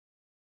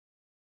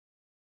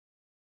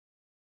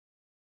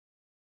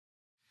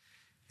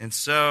And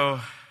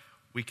so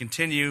we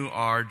continue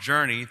our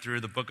journey through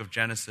the book of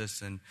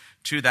Genesis, and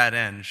to that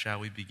end, shall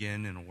we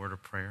begin in a word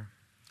of prayer?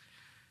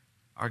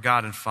 Our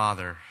God and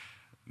Father,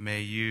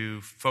 may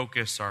you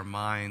focus our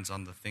minds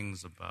on the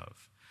things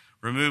above.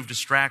 Remove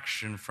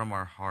distraction from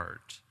our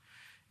heart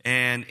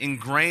and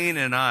ingrain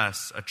in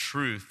us a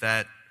truth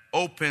that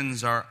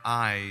opens our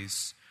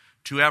eyes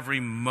to every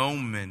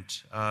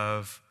moment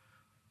of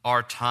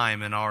our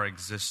time and our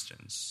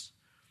existence,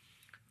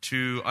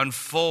 to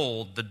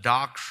unfold the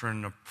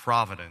doctrine of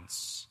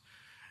providence,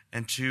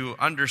 and to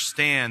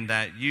understand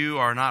that you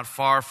are not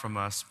far from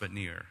us but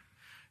near.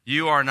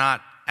 You are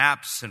not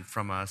absent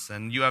from us,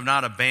 and you have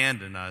not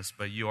abandoned us,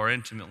 but you are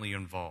intimately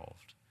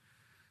involved,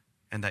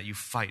 and that you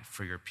fight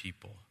for your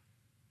people.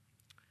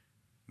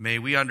 May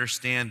we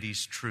understand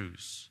these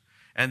truths,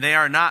 and they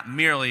are not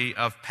merely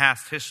of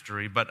past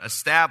history, but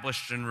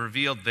established and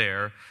revealed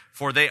there,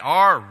 for they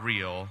are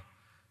real,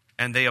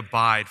 and they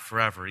abide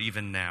forever,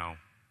 even now.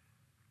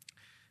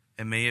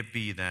 And may it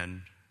be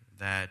then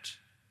that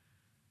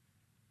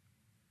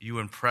you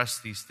impress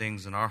these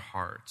things in our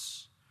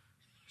hearts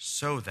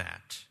so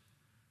that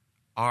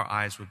our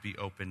eyes would be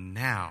open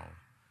now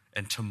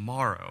and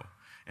tomorrow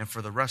and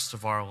for the rest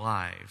of our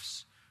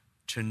lives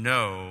to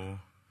know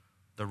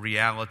the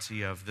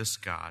reality of this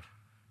God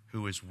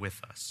who is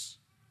with us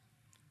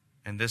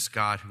and this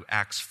God who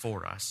acts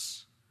for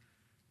us,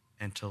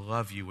 and to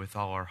love you with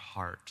all our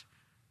heart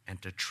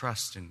and to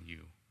trust in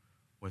you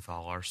with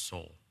all our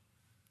soul.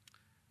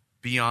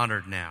 Be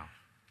honored now.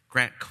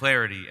 Grant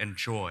clarity and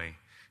joy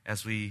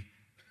as we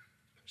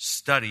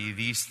study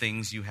these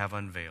things you have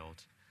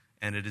unveiled.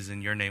 And it is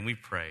in your name we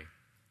pray.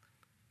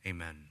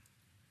 Amen.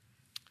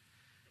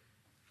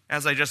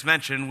 As I just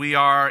mentioned, we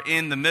are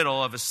in the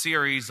middle of a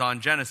series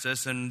on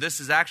Genesis, and this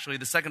is actually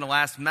the second to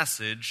last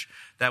message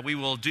that we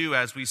will do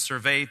as we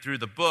survey through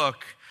the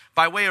book.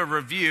 By way of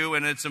review,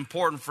 and it's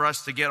important for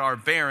us to get our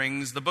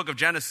bearings, the book of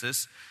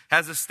Genesis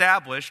has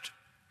established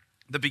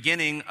the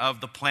beginning of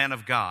the plan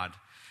of God.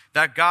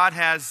 That God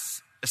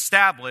has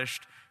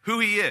established who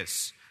he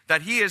is,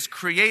 that he is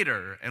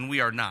creator and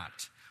we are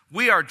not.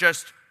 We are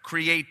just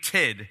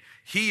created.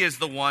 He is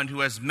the one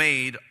who has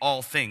made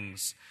all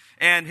things.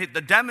 And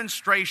the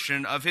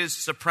demonstration of his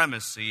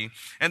supremacy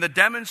and the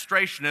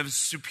demonstration of his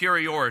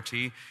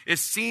superiority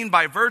is seen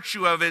by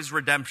virtue of his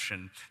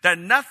redemption, that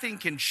nothing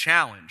can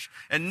challenge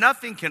and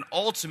nothing can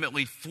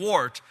ultimately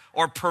thwart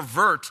or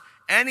pervert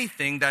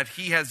anything that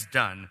he has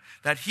done,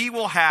 that he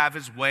will have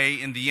his way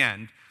in the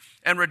end.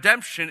 And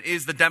redemption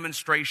is the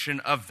demonstration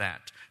of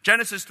that.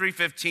 Genesis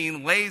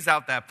 3:15 lays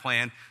out that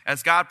plan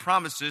as God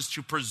promises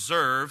to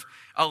preserve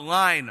a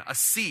line, a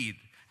seed,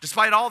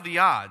 despite all the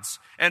odds.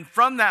 And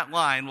from that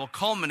line will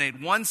culminate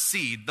one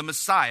seed, the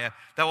Messiah,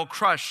 that will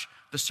crush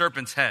the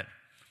serpent's head.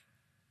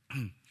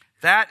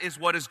 That is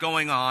what is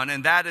going on,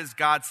 and that is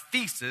God's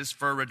thesis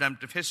for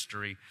redemptive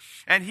history.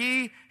 And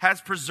he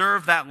has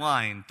preserved that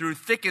line through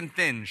thick and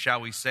thin,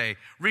 shall we say,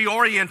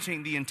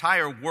 reorienting the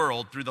entire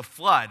world through the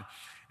flood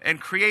and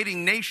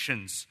creating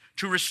nations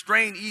to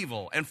restrain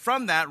evil. And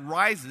from that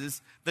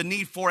rises the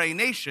need for a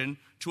nation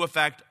to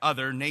affect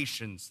other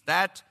nations.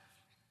 That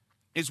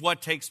is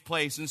what takes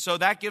place. And so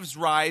that gives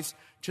rise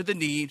to the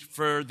need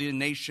for the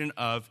nation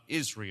of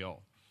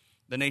Israel,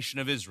 the nation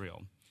of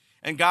Israel.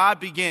 And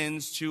God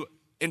begins to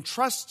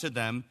entrust to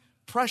them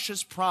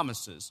precious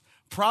promises,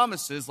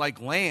 promises like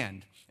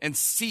land and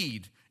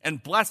seed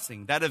and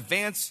blessing that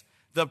advance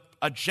the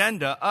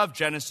agenda of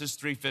Genesis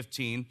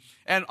 3:15.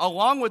 And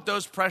along with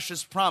those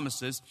precious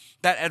promises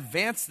that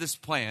advance this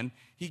plan,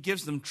 he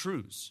gives them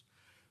truths.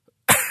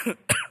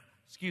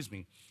 Excuse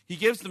me. He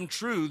gives them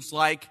truths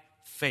like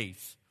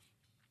faith,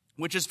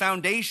 which is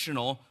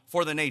foundational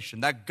for the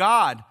nation, that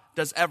God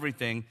does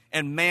everything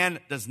and man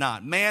does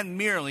not. Man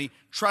merely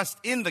trusts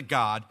in the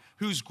God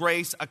whose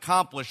grace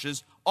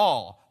accomplishes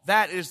all.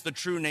 That is the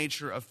true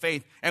nature of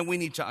faith, and we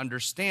need to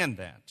understand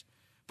that.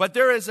 But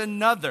there is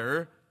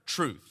another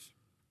truth.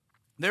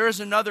 There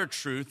is another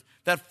truth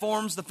that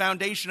forms the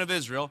foundation of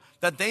Israel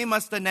that they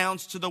must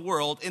announce to the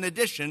world in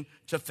addition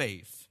to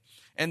faith.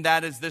 And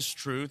that is this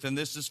truth, and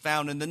this is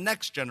found in the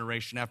next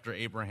generation after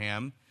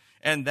Abraham.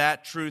 And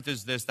that truth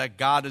is this, that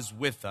God is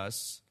with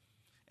us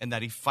and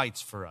that he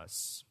fights for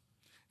us.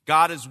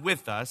 God is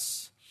with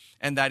us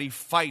and that he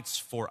fights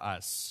for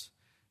us.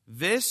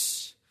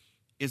 This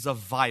is a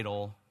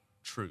vital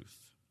truth.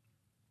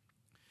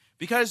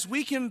 Because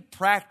we can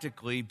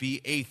practically be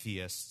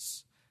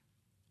atheists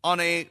on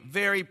a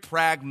very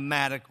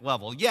pragmatic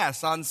level.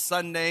 Yes, on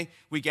Sunday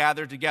we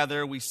gather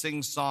together, we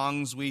sing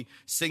songs, we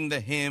sing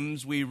the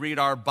hymns, we read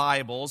our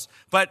Bibles,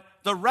 but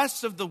the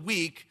rest of the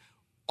week,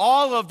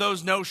 all of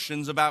those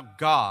notions about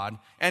God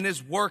and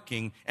his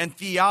working and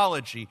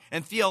theology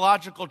and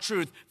theological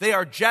truth, they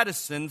are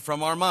jettisoned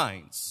from our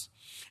minds.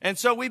 And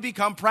so we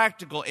become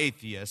practical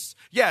atheists.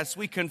 Yes,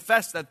 we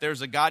confess that there's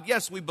a God.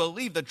 Yes, we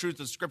believe the truth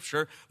of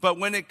Scripture. But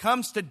when it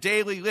comes to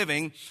daily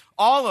living,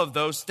 all of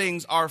those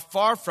things are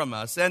far from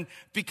us. And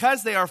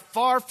because they are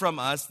far from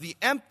us, the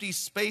empty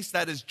space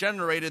that is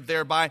generated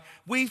thereby,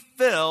 we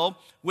fill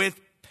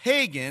with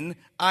pagan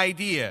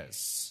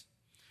ideas.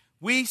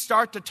 We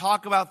start to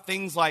talk about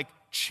things like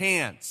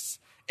chance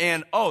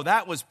and, oh,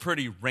 that was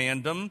pretty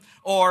random,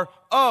 or,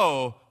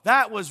 oh,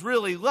 that was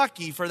really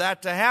lucky for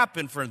that to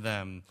happen for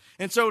them.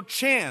 And so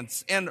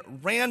chance and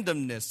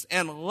randomness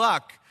and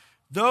luck,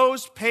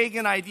 those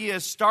pagan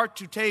ideas start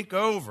to take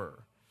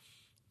over.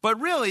 But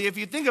really, if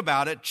you think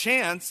about it,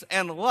 chance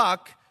and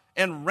luck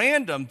and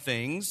random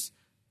things,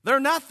 they're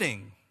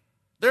nothing.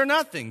 They're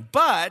nothing.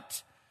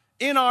 But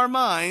in our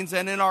minds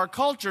and in our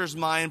culture's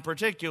mind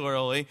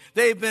particularly,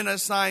 they've been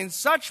assigned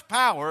such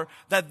power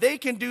that they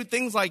can do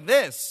things like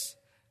this.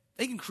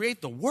 They can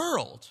create the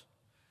world.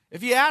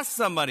 If you ask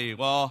somebody,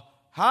 well,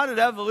 how did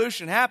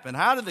evolution happen?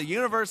 How did the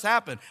universe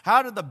happen?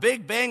 How did the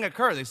Big Bang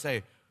occur? They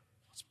say,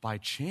 it's by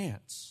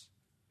chance.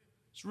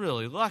 It's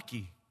really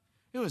lucky.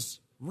 It was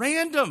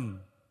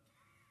random.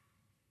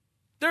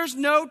 There's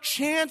no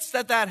chance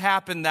that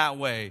happened that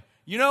way.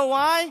 You know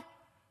why?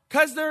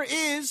 Because there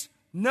is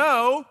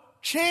no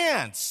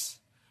chance.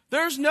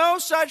 There's no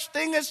such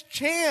thing as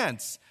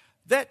chance.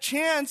 That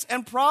chance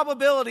and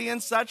probability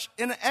and such,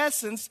 in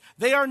essence,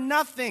 they are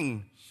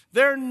nothing.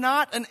 They're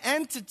not an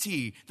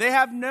entity. They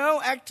have no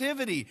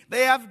activity.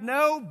 They have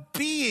no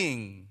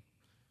being.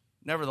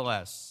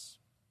 Nevertheless,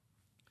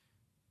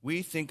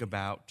 we think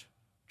about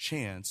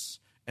chance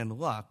and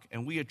luck,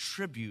 and we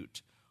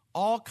attribute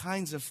all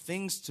kinds of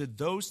things to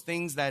those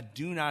things that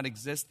do not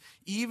exist,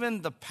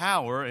 even the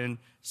power in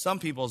some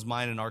people's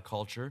mind in our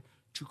culture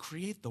to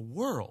create the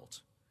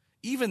world,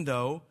 even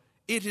though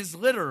it is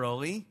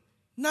literally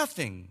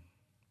nothing.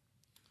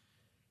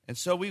 And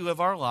so we live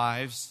our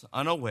lives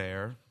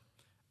unaware,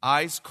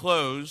 eyes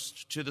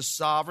closed to the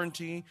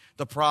sovereignty,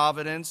 the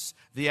providence,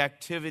 the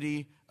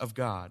activity of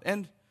God.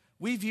 And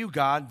we view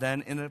God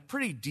then in a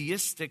pretty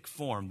deistic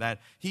form, that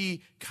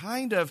he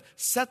kind of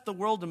set the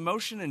world in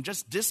motion and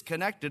just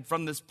disconnected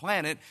from this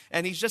planet,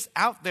 and he's just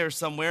out there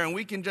somewhere, and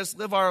we can just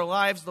live our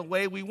lives the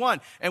way we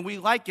want. And we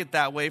like it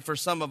that way for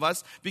some of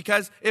us,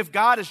 because if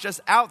God is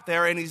just out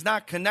there and he's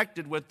not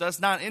connected with us,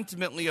 not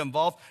intimately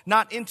involved,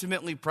 not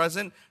intimately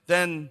present,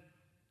 then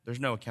there's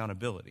no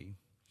accountability.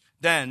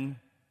 Then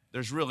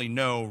there's really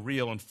no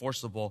real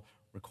enforceable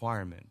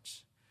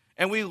requirement.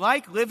 And we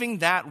like living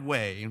that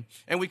way,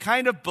 and we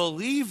kind of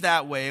believe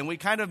that way, and we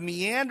kind of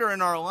meander in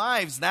our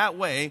lives that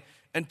way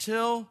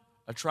until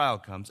a trial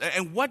comes.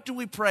 And what do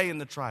we pray in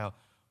the trial?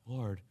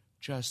 Lord,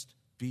 just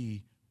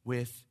be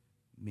with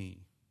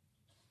me.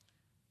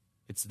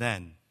 It's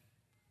then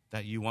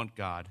that you want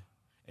God,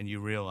 and you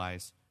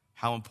realize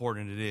how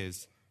important it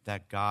is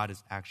that God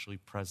is actually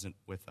present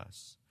with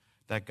us,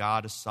 that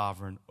God is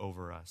sovereign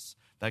over us,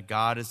 that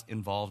God is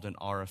involved in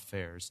our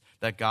affairs,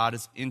 that God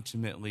is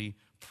intimately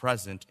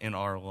present in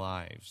our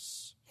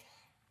lives.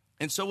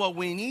 And so what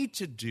we need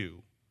to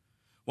do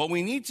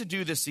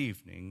this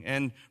evening,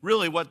 and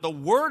really what the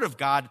Word of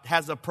God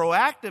has a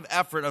proactive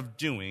effort of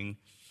doing,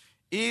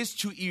 is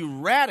to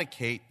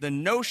eradicate the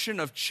notion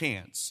of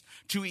chance,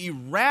 to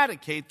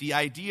eradicate the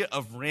idea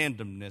of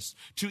randomness,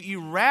 to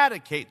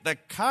eradicate the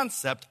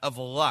concept of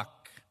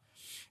luck.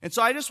 And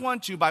so I just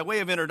want to, by way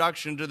of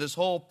introduction to this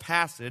whole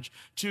passage,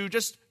 to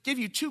just give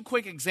you two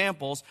quick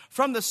examples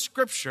from the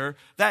Scripture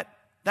that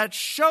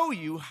show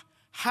you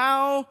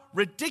how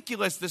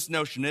ridiculous this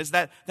notion is,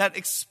 that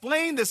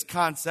explain this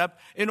concept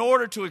in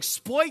order to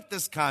exploit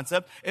this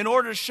concept, in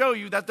order to show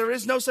you that there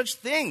is no such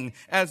thing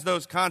as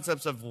those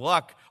concepts of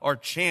luck or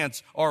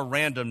chance or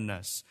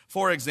randomness.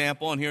 For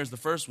example, and here's the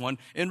first one,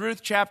 in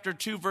Ruth chapter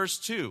 2, verse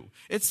 2,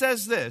 it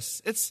says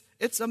this.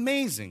 It's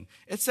amazing.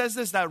 It says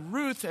this, that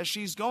Ruth, as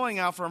she's going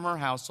out from her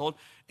household,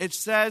 it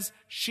says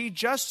she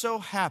just so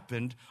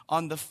happened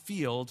on the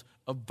field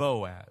of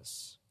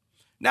Boaz.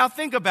 Now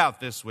think about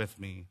this with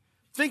me.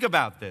 Think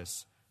about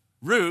this.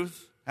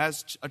 Ruth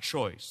has a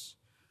choice.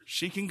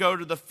 She can go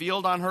to the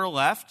field on her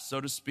left, so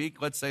to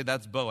speak, let's say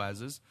that's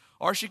Boaz's,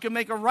 or she can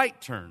make a right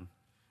turn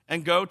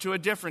and go to a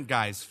different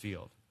guy's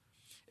field.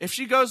 If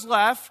she goes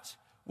left,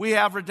 we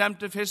have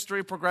redemptive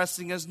history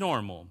progressing as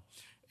normal.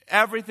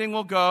 Everything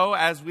will go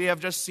as we have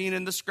just seen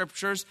in the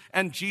Scriptures,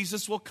 and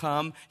Jesus will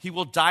come. He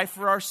will die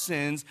for our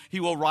sins. He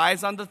will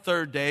rise on the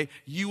third day.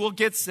 You will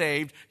get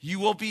saved. You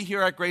will be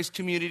here at Grace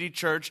Community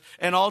Church,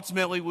 and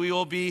ultimately we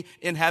will be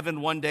in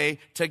heaven one day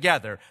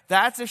together.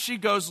 That's if she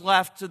goes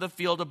left to the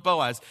field of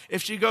Boaz.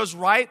 If she goes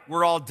right,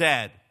 we're all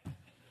dead.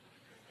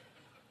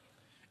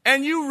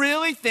 And you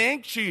really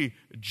think she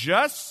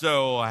just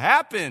so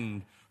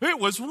happened? It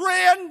was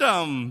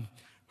random.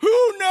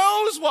 Who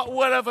knows what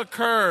would have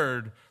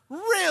occurred?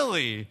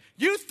 Really?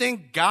 You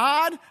think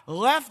God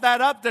left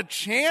that up to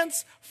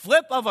chance,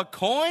 flip of a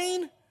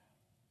coin?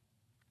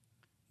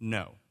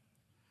 No.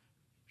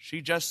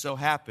 She just so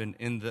happened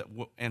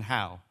in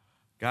how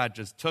God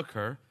just took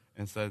her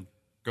and said,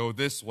 go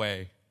this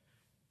way,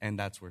 and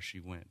that's where she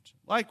went.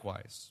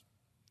 Likewise,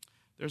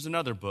 there's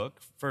another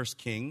book, 1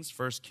 Kings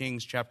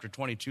chapter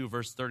 22,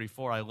 verse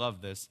 34. I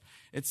love this.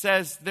 It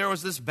says there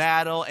was this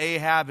battle.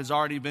 Ahab has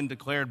already been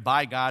declared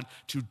by God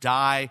to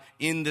die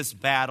in this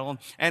battle.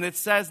 And it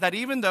says that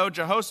even though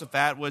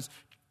Jehoshaphat was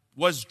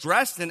was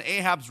dressed in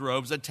Ahab's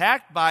robes,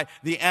 attacked by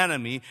the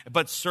enemy,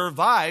 but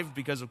survived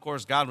because, of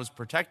course, God was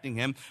protecting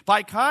him.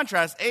 By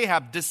contrast,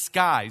 Ahab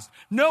disguised.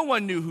 No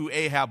one knew who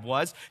Ahab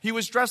was. He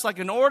was dressed like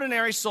an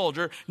ordinary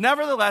soldier.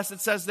 Nevertheless,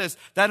 it says this,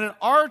 that an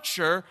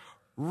archer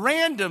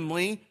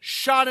randomly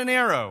shot an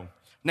arrow.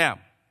 Now,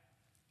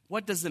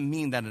 what does it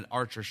mean that an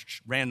archer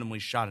randomly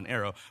shot an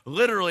arrow?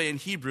 Literally in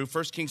Hebrew,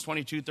 1 Kings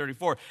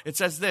 22:34, it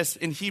says this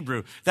in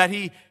Hebrew, that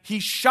he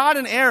shot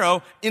an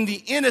arrow in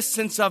the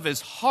innocence of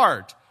his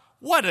heart.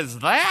 What does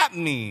that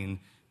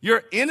mean?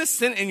 You're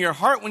innocent in your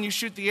heart when you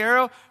shoot the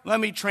arrow? Let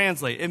me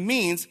translate. It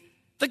means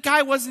the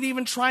guy wasn't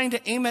even trying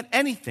to aim at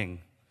anything.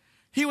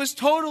 He was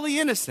totally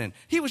innocent.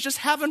 He was just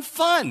having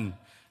fun,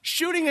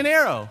 shooting an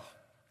arrow.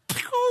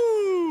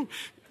 Pew!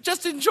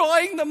 Just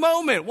enjoying the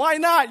moment. Why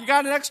not? You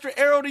got an extra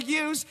arrow to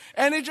use,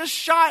 and it just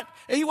shot.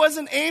 He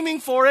wasn't aiming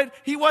for it.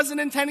 He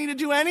wasn't intending to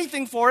do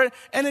anything for it,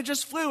 and it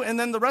just flew. And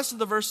then the rest of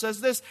the verse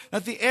says this,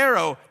 that the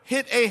arrow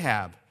hit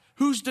Ahab,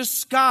 who's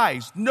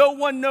disguised. No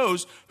one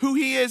knows who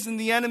he is in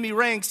the enemy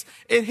ranks.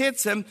 It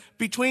hits him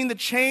between the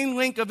chain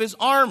link of his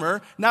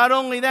armor. Not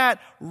only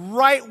that,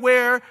 right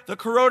where the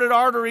carotid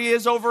artery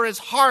is over his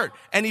heart,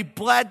 and he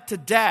bled to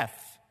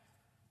death.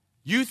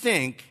 You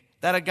think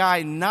that a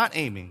guy not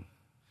aiming,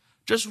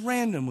 just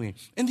randomly,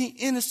 in the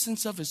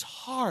innocence of his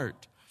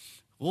heart,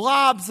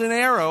 lobs an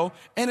arrow,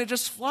 and it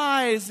just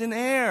flies in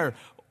air.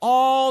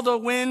 All the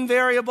wind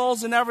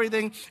variables and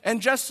everything,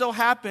 and just so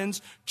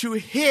happens to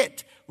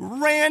hit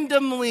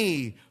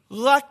randomly,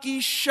 lucky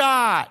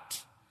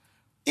shot,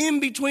 in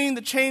between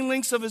the chain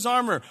links of his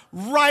armor,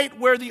 right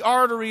where the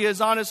artery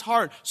is on his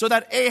heart, so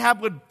that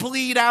Ahab would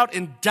bleed out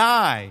and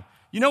die.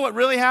 You know what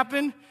really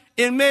happened?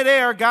 In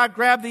midair, God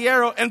grabbed the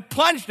arrow and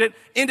plunged it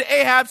into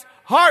Ahab's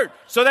heart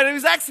so that he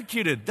was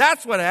executed.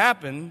 That's what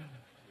happened.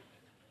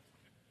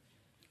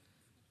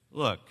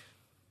 Look,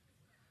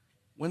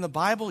 when the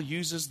Bible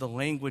uses the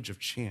language of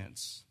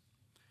chance,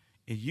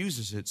 it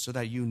uses it so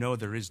that you know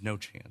there is no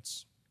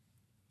chance.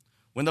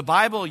 When the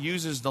Bible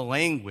uses the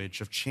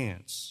language of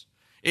chance,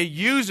 it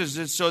uses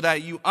it so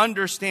that you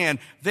understand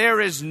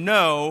there is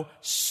no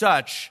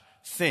such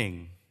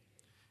thing.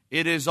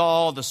 It is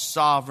all the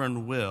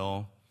sovereign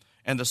will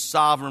and the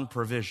sovereign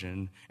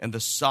provision and the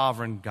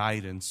sovereign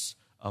guidance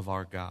of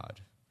our God.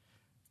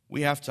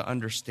 We have to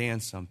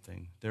understand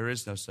something. There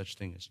is no such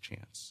thing as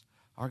chance.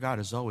 Our God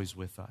is always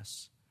with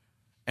us.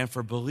 And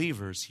for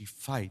believers, he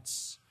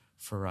fights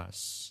for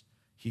us.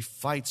 He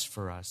fights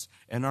for us.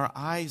 And our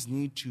eyes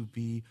need to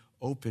be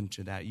open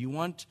to that. You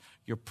want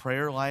your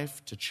prayer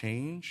life to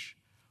change?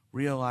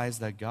 Realize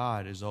that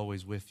God is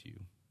always with you.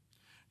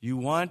 You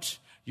want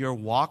your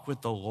walk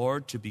with the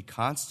Lord to be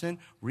constant?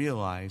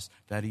 Realize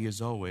that he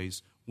is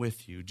always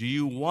with you. Do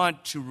you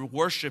want to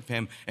worship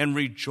him and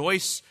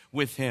rejoice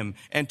with him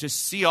and to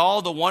see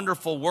all the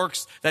wonderful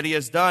works that he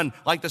has done?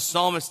 Like the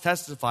psalmist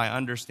testify,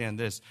 understand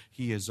this,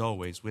 he is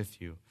always with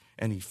you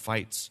and he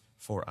fights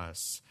for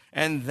us.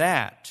 And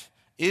that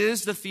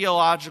is the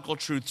theological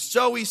truth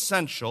so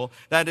essential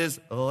that is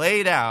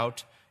laid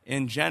out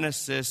in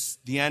Genesis,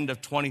 the end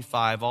of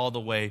 25, all the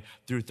way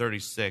through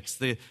 36.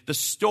 The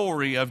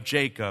story of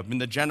Jacob and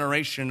the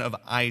generation of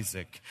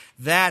Isaac.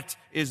 That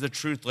is the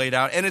truth laid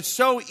out. And it's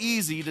so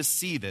easy to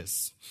see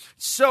this.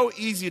 So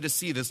easy to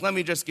see this. Let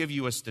me just give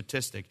you a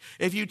statistic.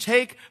 If you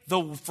take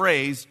the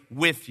phrase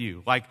with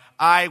you, like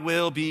I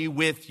will be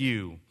with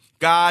you,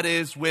 God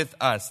is with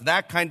us,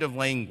 that kind of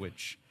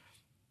language,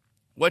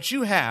 what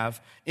you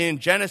have in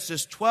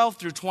Genesis 12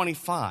 through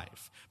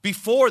 25,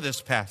 before this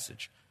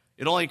passage,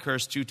 it only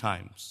occurs 2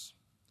 times.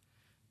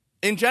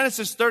 In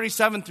Genesis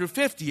 37 through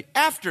 50,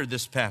 after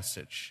this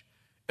passage,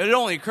 it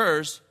only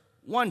occurs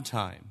 1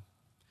 time.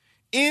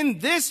 In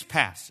this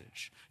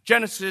passage,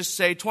 Genesis,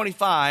 say,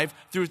 25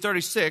 through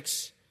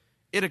 36,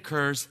 it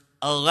occurs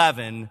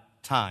 11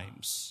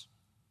 times.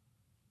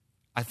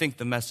 I think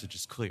the message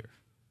is clear.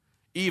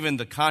 Even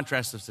the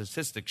contrast of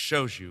statistics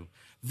shows you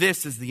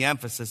this is the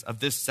emphasis of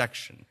this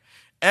section.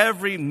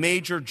 Every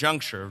major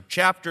juncture,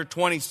 chapter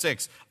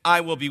 26, I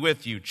will be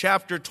with you.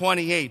 Chapter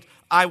 28,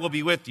 I will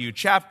be with you.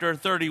 Chapter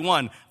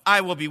 31,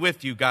 I will be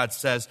with you, God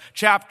says.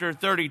 Chapter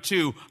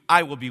 32,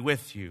 I will be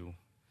with you.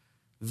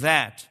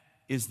 That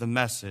is the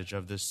message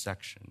of this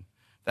section.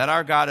 That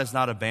our God has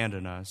not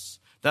abandoned us.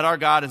 That our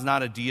God is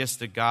not a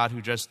deistic God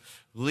who just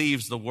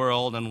leaves the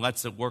world and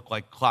lets it work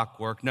like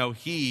clockwork. No,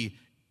 he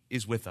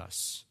is with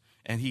us.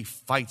 And he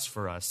fights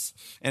for us.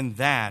 And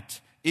that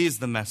is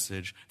the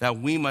message that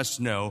we must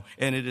know,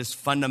 and it is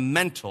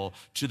fundamental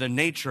to the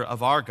nature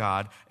of our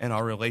God and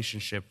our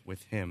relationship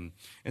with him.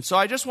 And so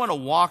I just want to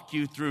walk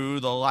you through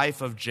the life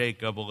of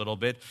Jacob a little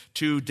bit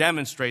to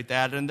demonstrate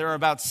that, and there are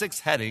about 6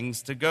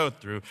 headings to go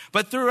through.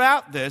 But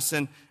throughout this,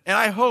 and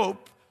I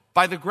hope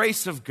by the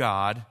grace of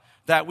God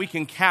that we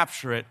can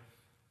capture it,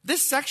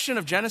 this section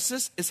of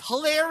Genesis is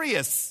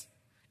hilarious.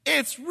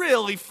 It's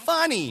really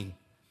funny.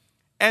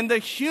 And the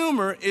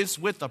humor is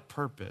with a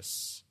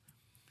purpose.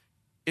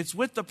 It's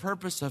with the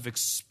purpose of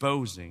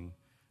exposing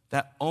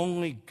that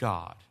only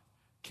God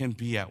can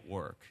be at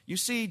work. You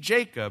see,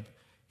 Jacob,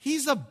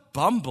 he's a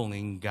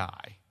bumbling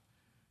guy.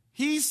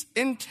 He's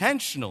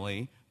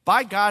intentionally,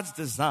 by God's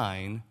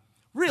design,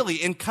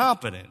 really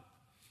incompetent.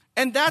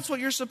 And that's what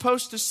you're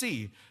supposed to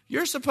see.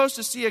 You're supposed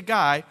to see a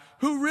guy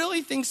who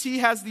really thinks he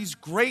has these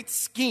great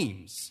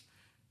schemes.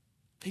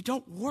 They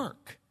don't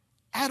work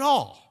at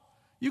all.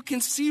 You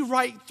can see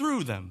right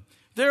through them.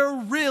 They're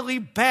really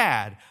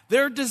bad.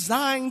 They're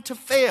designed to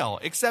fail,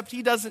 except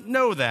he doesn't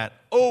know that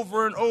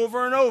over and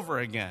over and over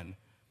again.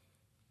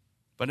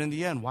 But in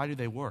the end, why do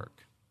they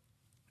work?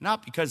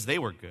 Not because they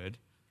were good.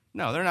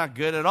 No, they're not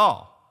good at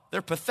all.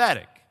 They're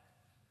pathetic.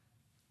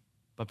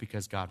 But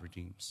because God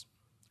redeems.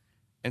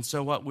 And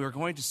so what we're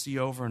going to see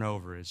over and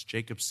over is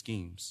Jacob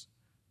schemes,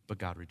 but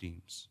God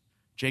redeems.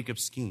 Jacob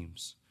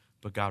schemes,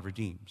 but God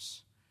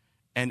redeems.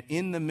 And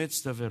in the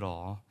midst of it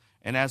all,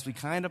 and as we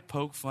kind of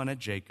poke fun at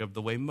Jacob,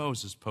 the way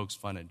Moses pokes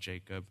fun at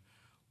Jacob,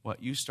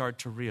 what you start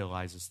to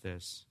realize is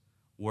this: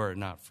 were it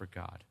not for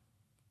God.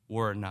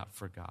 Were it not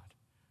for God.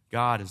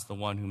 God is the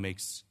one who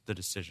makes the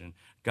decision.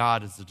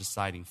 God is the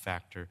deciding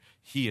factor.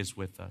 He is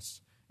with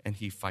us, and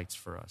he fights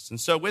for us. And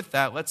so with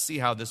that, let's see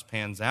how this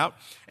pans out.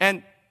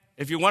 And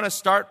if you want to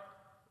start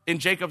in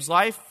Jacob's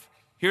life,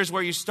 here's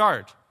where you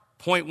start.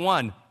 Point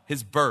 1,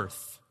 his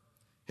birth.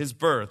 His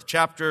birth.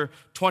 Chapter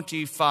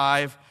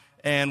 25,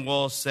 and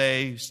we'll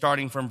say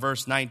starting from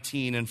verse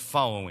 19 and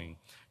following.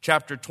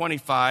 Chapter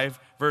 25,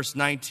 verse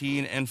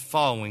 19 and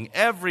following.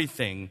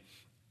 Everything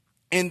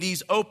in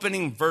these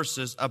opening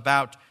verses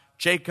about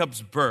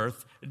Jacob's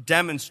birth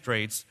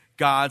demonstrates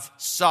God's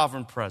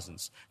sovereign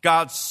presence,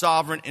 God's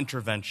sovereign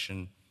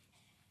intervention.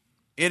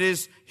 It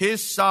is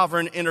his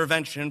sovereign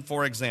intervention,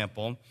 for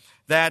example,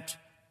 that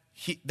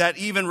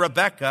even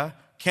Rebekah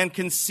can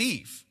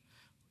conceive.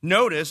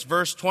 Notice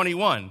verse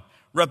 21.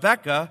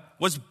 Rebekah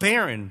was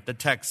barren, the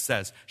text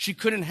says. She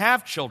couldn't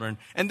have children.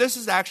 And this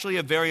is actually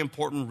a very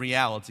important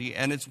reality,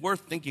 and it's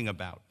worth thinking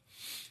about.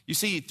 You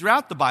see,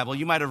 throughout the Bible,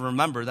 you might have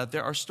remembered that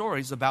there are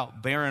stories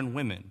about barren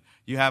women.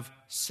 You have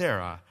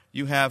Sarah,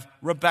 you have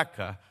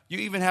Rebekah, you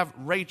even have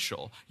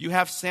Rachel, you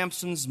have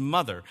Samson's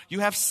mother, you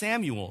have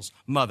Samuel's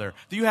mother.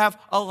 You have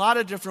a lot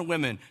of different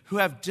women who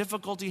have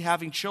difficulty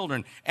having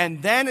children.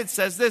 And then it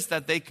says this,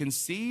 that they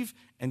conceive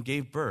and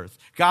gave birth.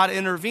 God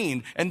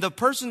intervened, and the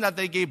person that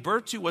they gave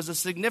birth to was a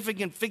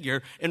significant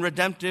figure in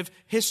redemptive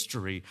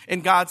history,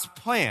 in God's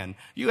plan.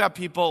 You have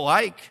people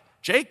like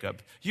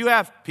Jacob, you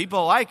have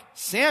people like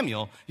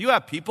Samuel, you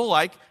have people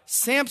like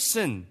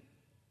Samson.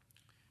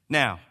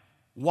 Now,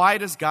 why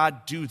does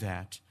God do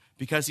that?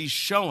 Because he's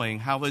showing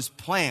how his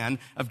plan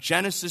of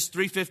Genesis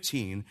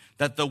 3:15,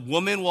 that the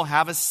woman will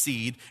have a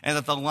seed and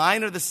that the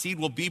line of the seed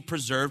will be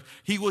preserved,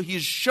 he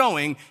is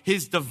showing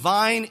his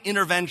divine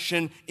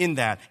intervention in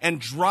that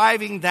and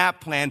driving that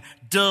plan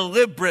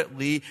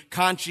deliberately,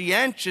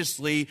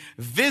 conscientiously,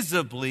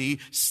 visibly,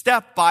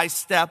 step by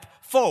step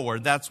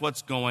forward. That's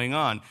what's going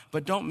on.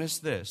 But don't miss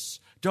this.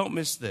 Don't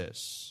miss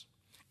this.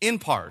 In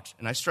part,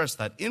 and I stress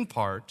that, in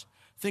part,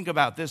 think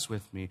about this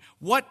with me.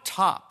 What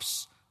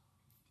tops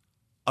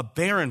a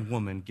barren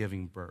woman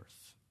giving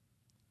birth?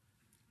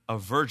 A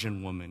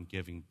virgin woman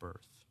giving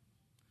birth.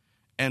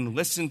 And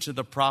listen to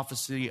the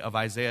prophecy of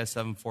Isaiah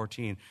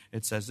 7:14.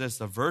 It says this: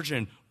 the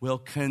virgin will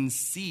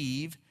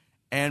conceive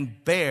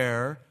and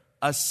bear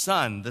a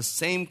son. The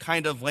same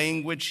kind of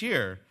language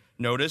here.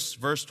 Notice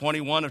verse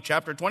 21 of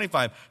chapter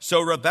 25. So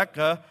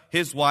Rebekah,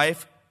 his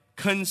wife,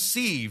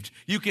 conceived.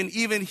 You can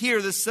even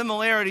hear the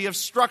similarity of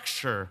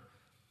structure.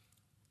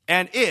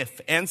 And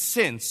if and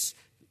since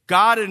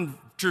God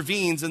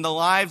intervenes in the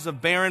lives of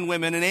barren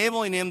women,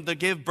 enabling him to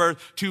give birth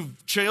to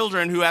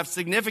children who have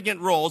significant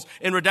roles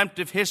in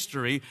redemptive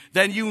history,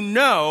 then you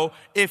know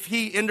if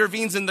he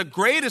intervenes in the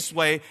greatest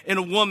way in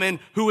a woman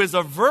who is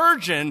a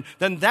virgin,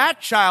 then that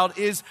child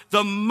is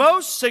the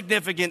most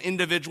significant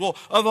individual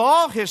of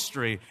all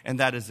history. And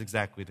that is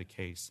exactly the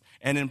case.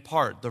 And in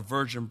part, the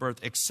virgin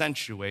birth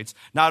accentuates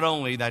not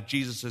only that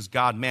Jesus is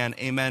God, man,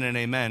 amen and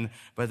amen,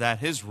 but that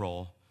his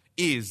role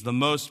is the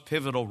most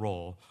pivotal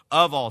role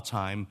of all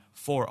time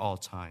for all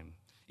time.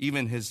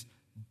 Even his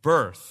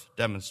birth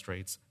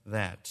demonstrates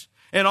that.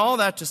 And all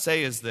that to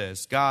say is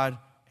this: God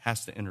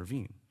has to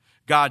intervene.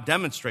 God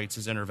demonstrates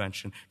his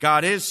intervention.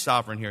 God is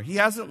sovereign here. He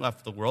hasn't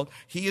left the world.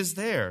 He is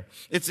there.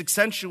 It's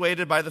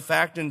accentuated by the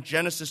fact in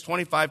Genesis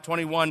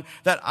 25:21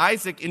 that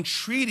Isaac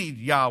entreated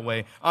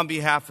Yahweh on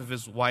behalf of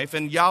his wife,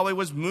 and Yahweh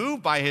was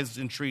moved by his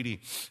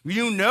entreaty.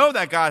 You know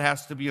that God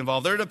has to be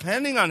involved. They're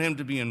depending on him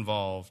to be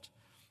involved.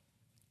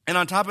 And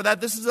on top of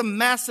that, this is a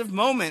massive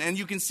moment, and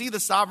you can see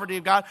the sovereignty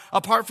of God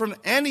apart from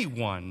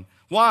anyone.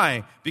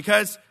 Why?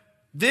 Because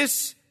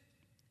this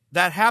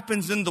that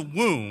happens in the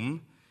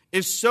womb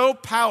is so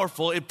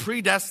powerful, it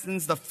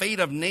predestines the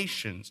fate of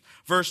nations.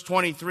 Verse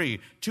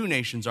 23, 2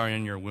 nations are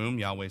in your womb,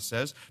 Yahweh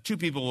says. 2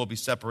 people will be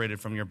separated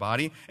from your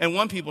body, and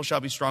 1 people shall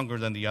be stronger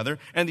than the other,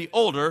 and the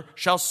older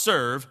shall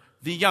serve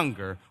the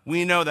younger.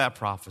 We know that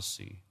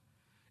prophecy.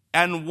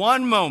 And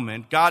one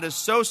moment, God is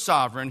so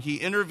sovereign, he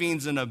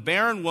intervenes in a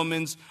barren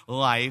woman's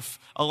life,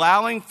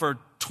 allowing for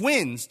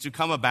twins to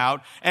come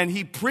about, and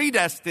he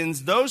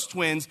predestines those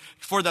twins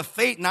for the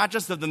fate not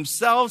just of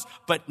themselves,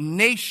 but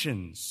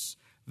nations.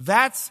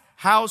 That's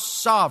how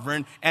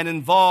sovereign and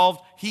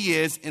involved he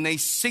is in a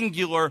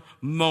singular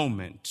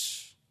moment.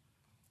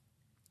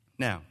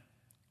 Now,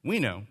 we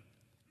know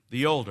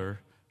the older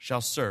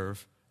shall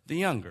serve the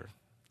younger.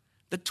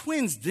 The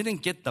twins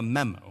didn't get the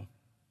memo.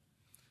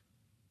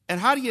 And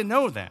how do you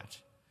know that?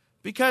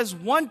 Because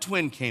one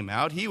twin came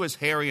out, he was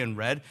hairy and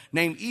red,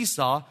 named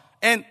Esau,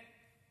 and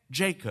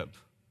Jacob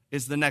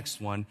is the next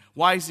one.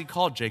 Why is he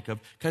called Jacob?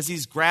 Because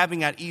he's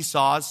grabbing at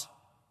Esau's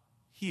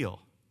heel.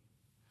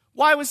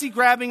 Why was he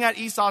grabbing at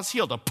Esau's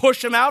heel? To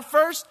push him out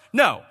first?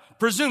 No.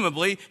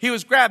 Presumably, he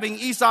was grabbing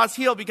Esau's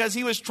heel because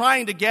he was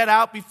trying to get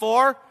out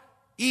before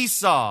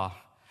Esau.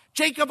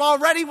 Jacob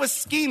already was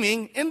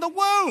scheming in the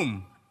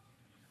womb.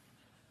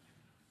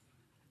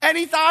 And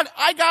he thought,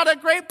 I got a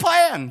great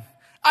plan.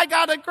 I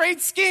got a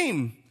great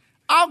scheme.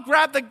 I'll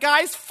grab the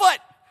guy's foot,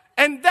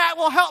 and that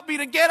will help me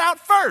to get out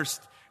first.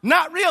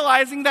 Not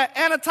realizing that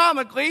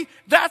anatomically,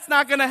 that's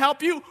not going to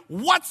help you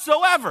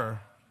whatsoever.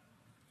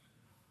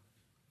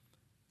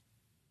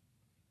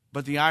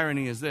 But the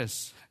irony is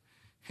this.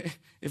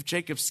 If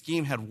Jacob's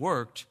scheme had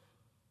worked,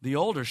 the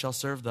older shall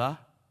serve the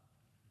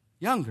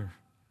younger.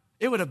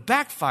 It would have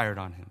backfired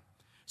on him.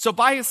 So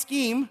by his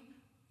scheme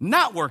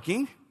not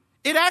working,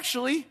 it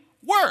actually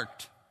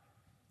worked.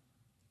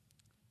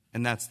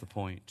 And that's the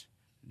point.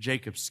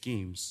 Jacob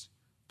schemes,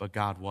 but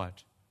God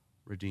what?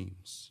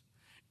 Redeems.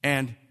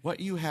 And what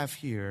you have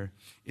here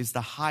is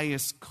the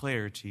highest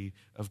clarity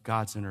of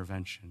God's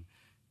intervention.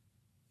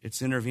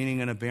 It's intervening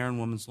in a barren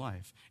woman's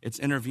life. It's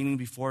intervening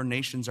before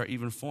nations are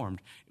even formed,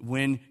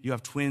 when you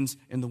have twins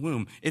in the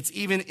womb. It's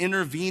even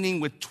intervening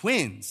with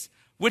twins,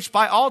 which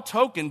by all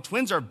token,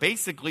 twins are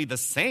basically the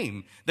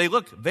same. They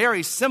look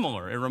very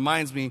similar. It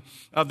reminds me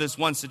of this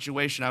one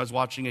situation. I was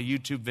watching a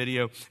YouTube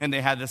video, and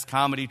they had this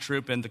comedy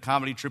troupe, and the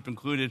comedy troupe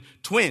included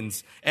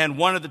twins. And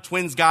one of the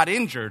twins got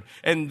injured.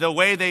 And the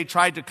way they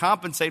tried to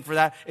compensate for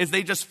that is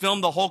they just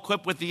filmed the whole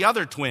clip with the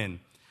other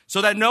twin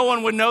so that no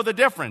one would know the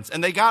difference.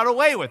 And they got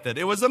away with it.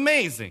 It was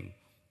amazing.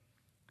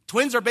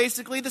 Twins are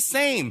basically the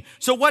same.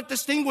 So what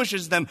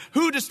distinguishes them?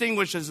 Who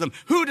distinguishes them?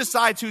 Who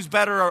decides who's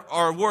better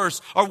or worse,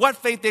 or what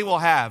fate they will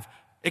have?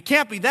 It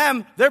can't be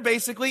them. They're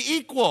basically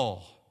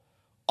equal.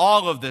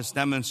 All of this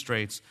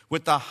demonstrates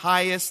with the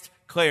highest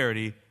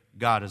clarity,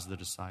 God is the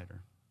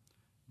decider.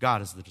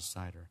 God is the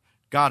decider.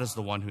 God is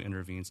the one who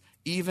intervenes.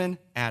 Even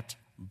at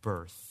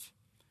birth,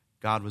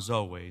 God was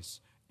always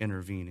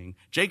intervening.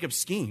 Jacob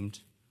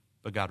schemed,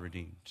 but God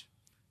redeemed.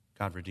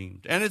 God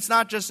redeemed. And it's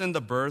not just in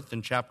the birth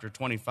in chapter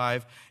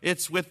 25.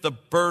 It's with the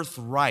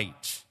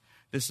birthright.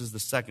 This is the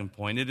second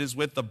point. It is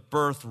with the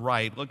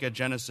birthright. Look at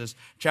Genesis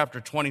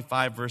chapter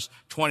 25, verse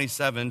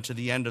 27 to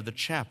the end of the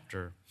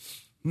chapter.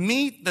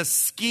 Meet the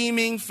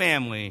scheming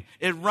family.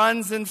 It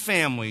runs in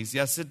families.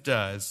 Yes, it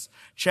does.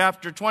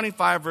 Chapter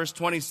 25, verse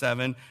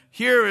 27.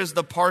 Here is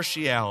the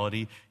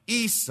partiality.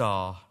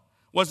 Esau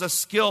was a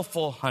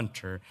skillful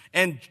hunter,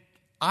 and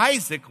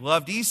Isaac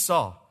loved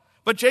Esau.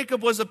 But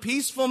Jacob was a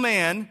peaceful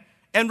man,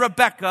 and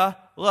Rebekah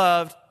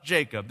loved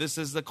Jacob. This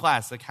is the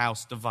classic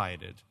house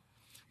divided.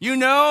 You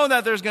know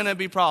that there's going to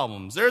be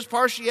problems. There's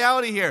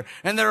partiality here,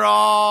 and they're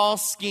all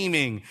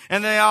scheming,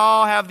 and they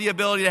all have the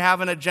ability to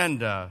have an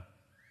agenda.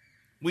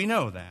 We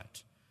know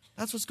that.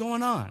 That's what's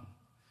going on.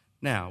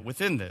 Now,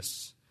 within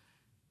this,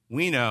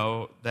 we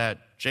know that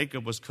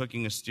Jacob was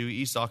cooking a stew.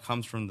 Esau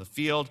comes from the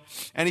field,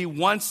 and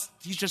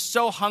he's just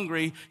so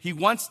hungry, he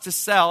wants to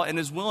sell and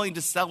is willing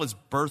to sell his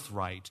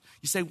birthright.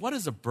 You say, what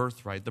is a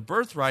birthright? The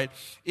birthright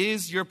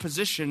is your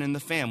position in the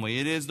family.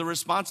 It is the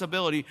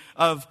responsibility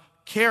of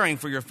caring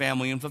for your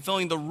family and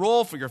fulfilling the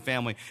role for your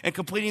family and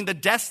completing the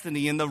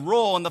destiny and the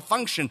role and the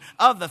function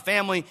of the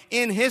family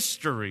in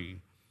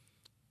history.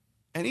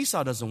 And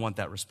Esau doesn't want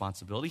that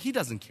responsibility. He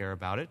doesn't care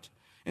about it.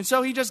 And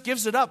so he just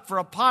gives it up for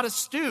a pot of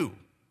stew.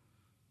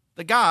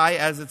 The guy,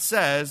 as it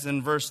says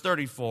in verse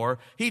 34,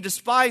 he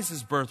despised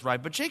his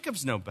birthright, but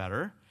Jacob's no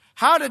better.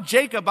 How did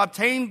Jacob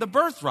obtain the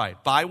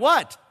birthright? By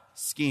what?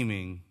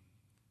 Scheming.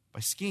 By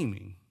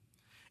scheming.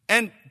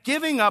 And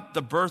giving up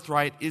the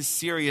birthright is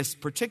serious,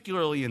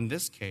 particularly in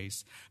this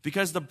case,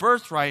 because the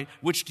birthright,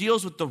 which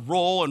deals with the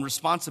role and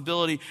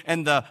responsibility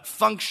and the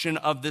function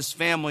of this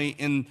family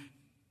in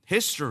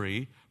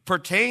history,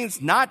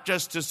 pertains not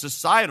just to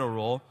societal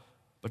role,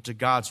 but to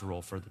God's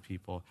role for the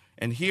people.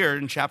 And here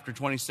in chapter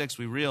 26,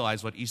 we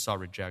realize what Esau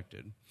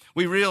rejected.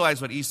 We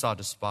realize what Esau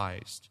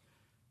despised.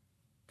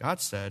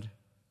 God said,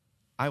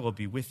 I will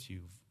be with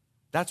you.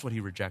 That's what he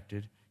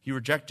rejected. He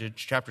rejected,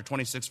 chapter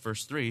 26,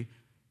 verse 3,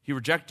 he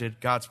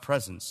rejected God's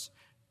presence.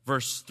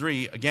 Verse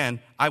 3, again,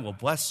 I will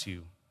bless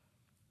you.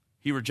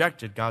 He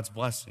rejected God's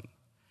blessing.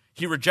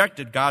 He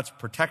rejected God's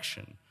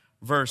protection.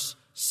 Verse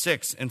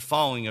 6 and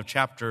following of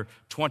chapter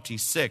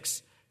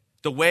 26,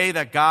 the way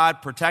that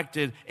God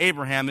protected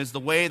Abraham is the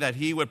way that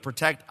he would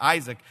protect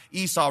Isaac.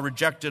 Esau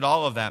rejected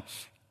all of that.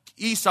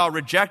 Esau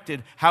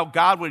rejected how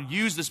God would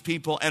use this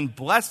people and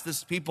bless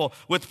this people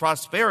with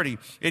prosperity.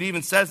 It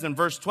even says in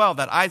verse 12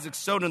 that Isaac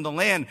sowed in the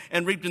land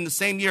and reaped in the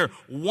same year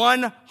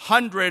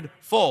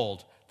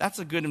 100-fold. That's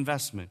a good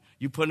investment.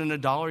 You put in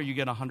 $1, you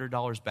get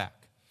 $100 back.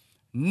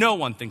 No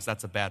one thinks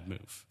that's a bad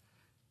move.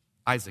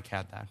 Isaac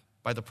had that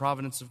by the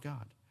providence of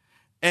God.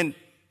 And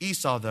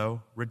Esau,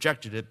 though,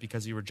 rejected it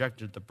because he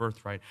rejected the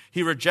birthright.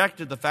 He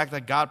rejected the fact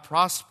that God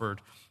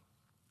prospered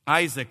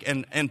Isaac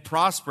and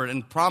prospered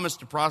and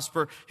promised to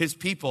prosper his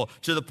people,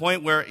 to the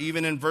point where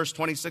even in verse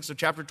 26 of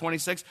chapter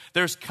 26,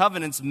 there's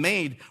covenants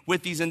made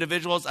with these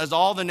individuals as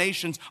all the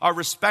nations are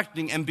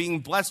respecting and being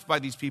blessed by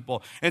these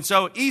people. And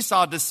so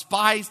Esau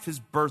despised his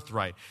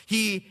birthright.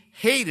 He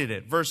hated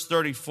it, verse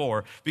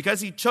 34, because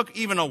he took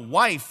even a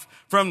wife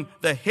from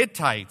the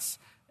Hittites,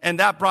 and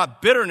that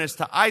brought bitterness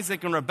to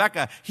Isaac and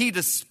Rebekah. He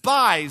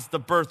despised the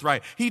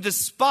birthright. He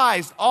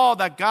despised all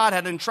that God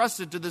had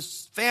entrusted to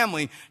this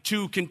family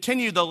to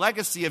continue the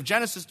legacy of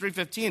Genesis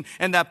 3:15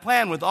 and that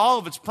plan with all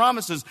of its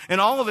promises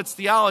and all of its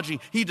theology.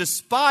 He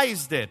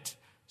despised it.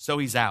 So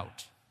he's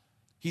out.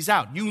 He's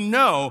out. You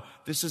know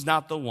this is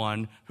not the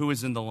one who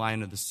is in the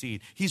line of the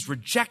seed. He's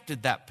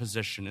rejected that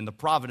position in the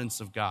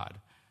providence of God.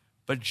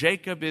 But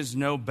Jacob is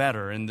no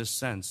better in this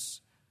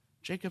sense.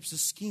 Jacob's a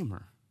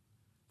schemer.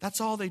 That's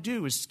all they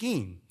do is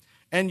scheme.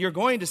 And you're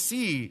going to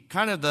see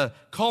kind of the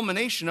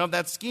culmination of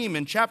that scheme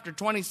in chapter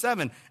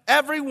 27.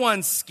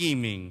 Everyone's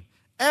scheming.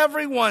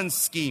 Everyone's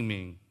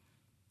scheming.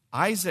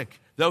 Isaac,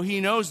 though he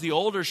knows the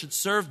older should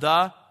serve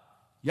the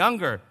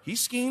younger, he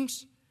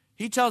schemes.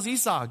 He tells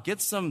Esau,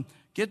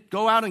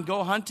 go out and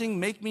go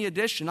hunting, make me a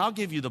dish, and I'll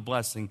give you the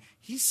blessing.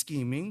 He's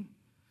scheming.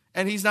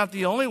 And he's not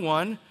the only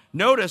one.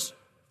 Notice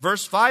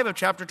verse 5 of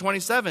chapter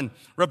 27.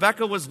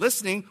 Rebekah was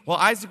listening while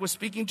Isaac was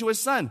speaking to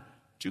his son.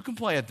 You can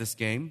play at this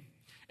game.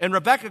 And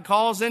Rebekah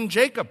calls in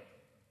Jacob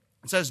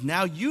and says,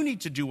 now you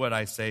need to do what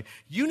I say.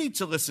 You need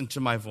to listen to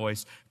my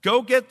voice.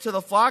 Go get to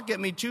the flock, get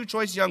me 2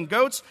 choice young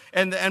goats,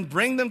 and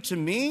bring them to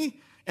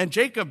me. And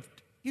Jacob,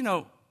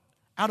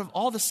 out of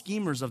all the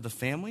schemers of the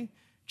family,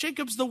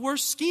 Jacob's the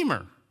worst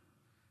schemer.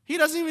 He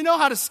doesn't even know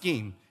how to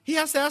scheme. He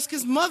has to ask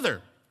his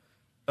mother,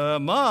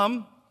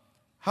 Mom,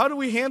 how do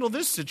we handle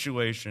this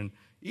situation?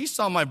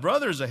 Esau, my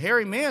brother, is a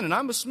hairy man, and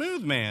I'm a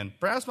smooth man.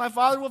 Perhaps my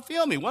father will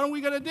feel me. What are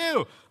we going to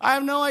do? I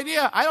have no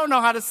idea. I don't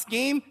know how to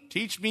scheme.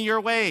 Teach me your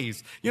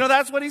ways.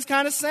 That's what he's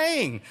kind of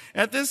saying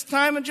at this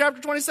time in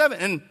chapter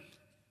 27.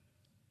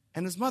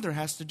 And his mother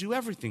has to do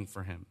everything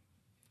for him.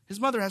 His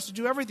mother has to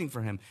do everything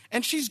for him.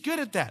 And she's good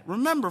at that.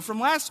 Remember from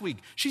last week,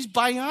 she's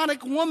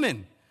bionic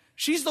woman.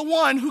 She's the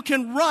one who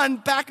can run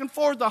back and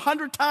forth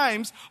 100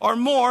 times or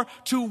more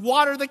to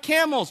water the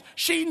camels.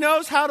 She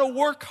knows how to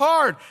work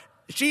hard.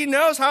 She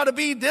knows how to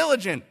be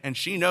diligent, and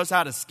she knows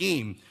how to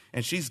scheme,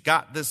 and she's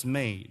got this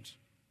made.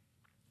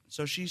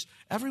 So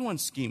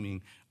everyone's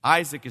scheming.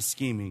 Isaac is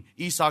scheming.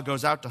 Esau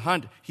goes out to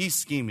hunt. He's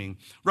scheming.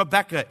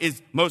 Rebekah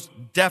is most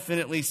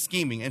definitely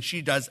scheming, and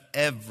she does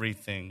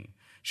everything.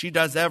 She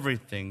does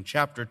everything.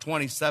 Chapter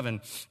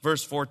 27,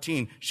 verse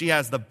 14, she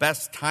has the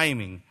best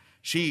timing.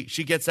 She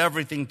gets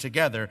everything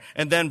together.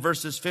 And then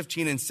verses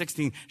 15 and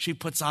 16, she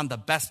puts on the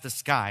best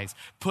disguise,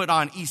 put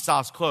on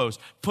Esau's clothes,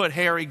 put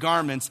hairy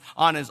garments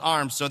on his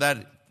arms so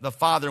that the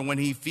father, when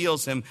he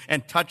feels him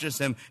and touches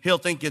him, he'll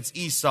think it's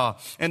Esau.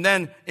 And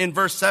then in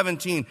verse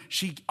 17,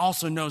 she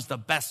also knows the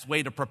best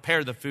way to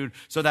prepare the food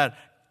so that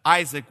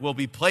Isaac will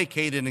be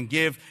placated and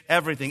give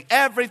everything.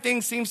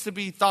 Everything seems to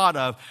be thought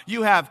of.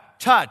 You have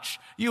touch,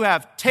 you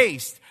have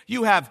taste,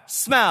 you have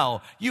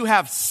smell, you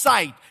have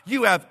sight,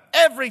 you have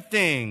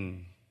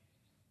everything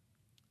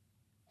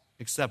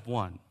except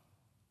one.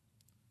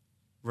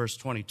 Verse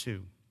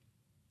 22.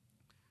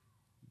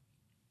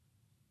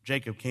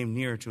 Jacob came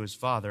near to his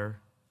father,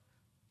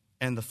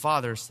 and the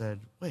father said,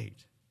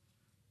 wait,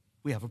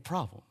 we have a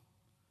problem.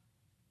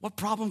 What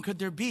problem could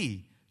there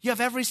be? You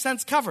have every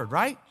sense covered,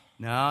 right?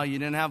 No, you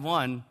didn't have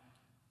one.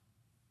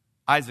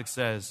 Isaac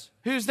says,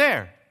 who's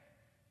there?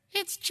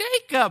 It's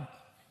Jacob.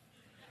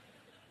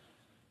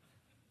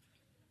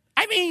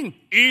 I mean,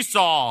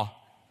 Esau.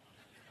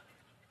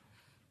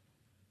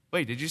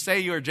 Wait, did you say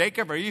you were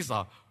Jacob or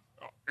Esau?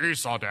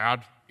 Esau,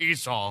 Dad.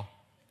 Esau.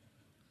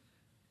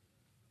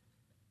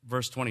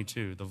 Verse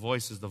 22, the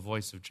voice is the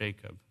voice of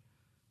Jacob,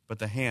 but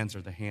the hands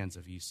are the hands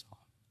of Esau.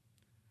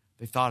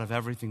 They thought of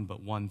everything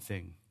but one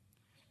thing,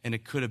 and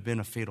it could have been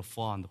a fatal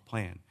flaw in the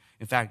plan.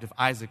 In fact, if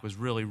Isaac was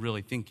really,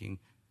 really thinking,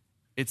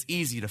 it's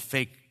easy to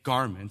fake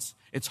garments.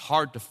 It's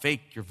hard to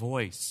fake your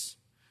voice,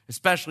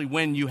 especially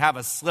when you have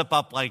a slip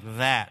up like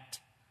that.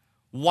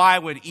 Why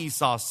would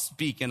Esau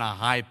speak in a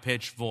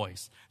high-pitched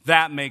voice?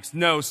 That makes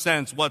no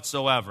sense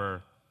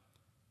whatsoever.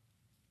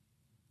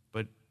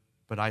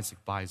 But Isaac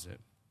buys it.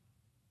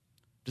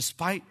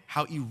 Despite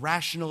how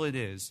irrational it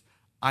is,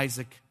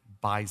 Isaac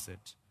buys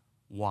it.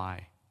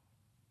 Why?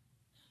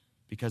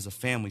 Because of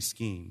family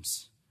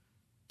schemes.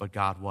 But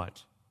God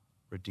what?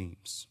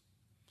 Redeems.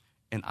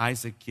 And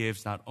Isaac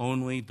gives not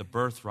only the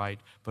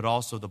birthright, but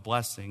also the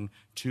blessing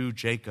to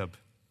Jacob.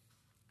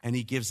 And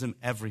he gives him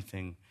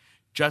everything.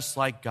 Just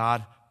like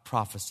God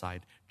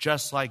prophesied.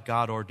 Just like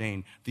God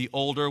ordained. The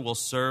older will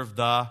serve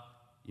the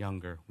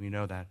younger. We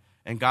know that.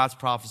 And God's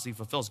prophecy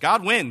fulfills.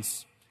 God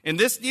wins. In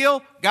this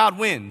deal, God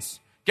wins.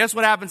 Guess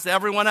what happens to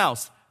everyone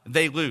else?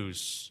 They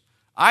lose.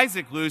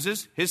 Isaac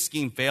loses, his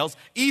scheme fails.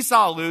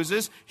 Esau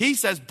loses, he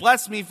says,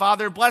 bless me,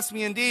 Father, bless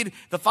me indeed.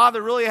 The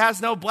father really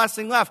has no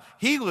blessing left.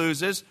 He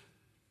loses.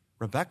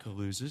 Rebekah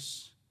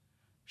loses.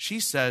 She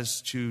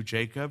says to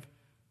Jacob,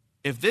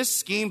 if this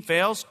scheme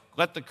fails,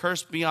 let the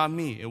curse be on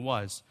me. It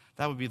was.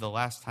 That would be the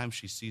last time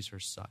she sees her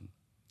son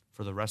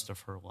for the rest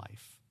of her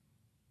life.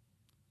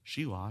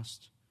 She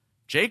lost.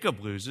 Jacob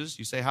loses.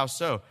 You say, how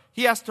so?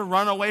 He has to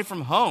run away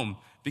from home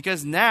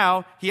because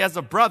now he has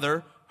a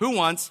brother who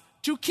wants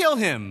to kill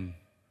him.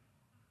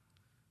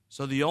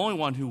 So the only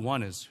one who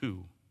won is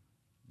who?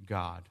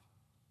 God.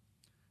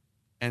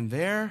 And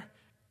there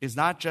is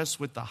not just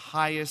with the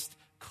highest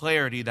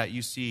clarity that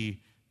you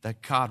see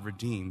that God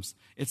redeems.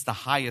 It's the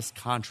highest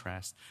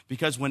contrast.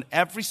 Because when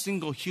every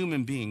single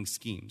human being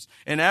schemes,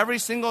 and every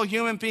single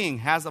human being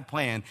has a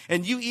plan,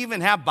 and you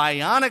even have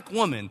bionic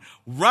woman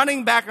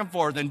running back and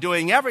forth and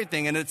doing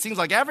everything, and it seems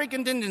like every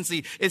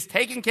contingency is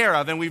taken care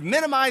of, and we've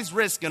minimized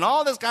risk and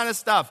all this kind of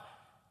stuff,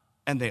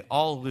 and they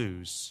all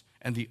lose.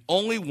 And the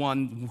only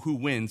one who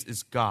wins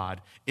is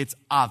God. It's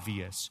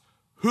obvious.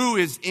 Who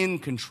is in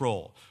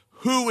control?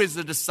 Who is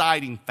the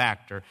deciding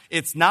factor?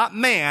 It's not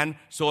man,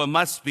 so it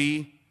must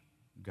be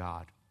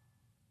God.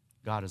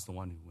 God is the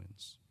one who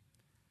wins.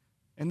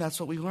 And that's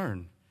what we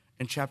learn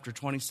in chapter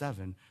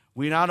 27.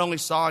 We not only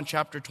saw in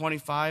chapter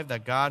 25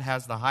 that God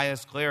has the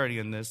highest clarity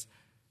in this,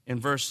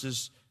 in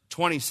verses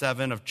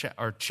 27 of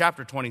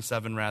chapter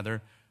 27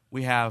 rather,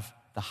 we have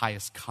the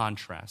highest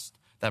contrast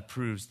that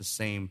proves the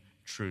same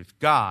truth.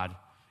 God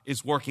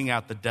is working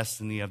out the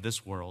destiny of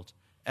this world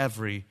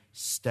every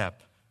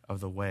step of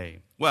the way.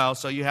 Well,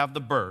 so you have the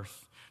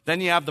birth,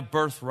 then you have the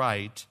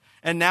birthright,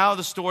 and now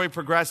the story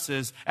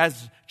progresses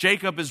as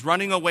Jacob is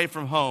running away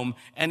from home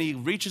and he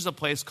reaches a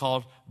place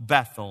called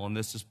Bethel, and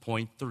this is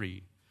point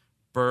 3.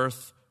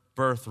 Birth,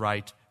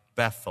 birthright,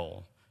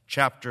 Bethel,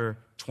 chapter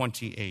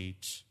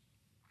 28.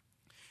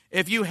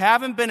 If you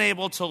haven't been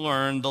able to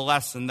learn the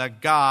lesson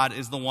that God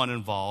is the one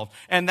involved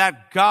and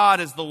that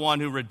God is the one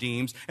who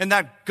redeems and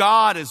that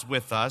God is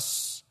with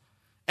us,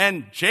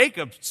 and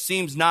Jacob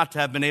seems not to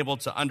have been able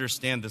to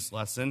understand this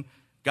lesson,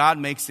 God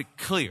makes it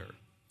clear.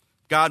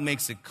 God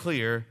makes it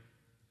clear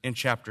in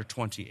chapter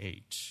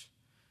 28.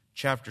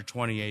 Chapter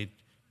 28,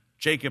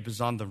 Jacob is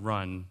on the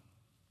run,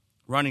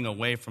 running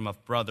away from a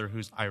brother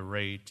who's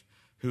irate,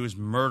 who's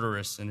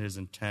murderous in his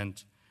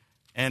intent.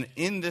 And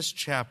in this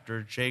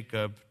chapter,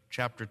 Jacob,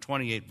 chapter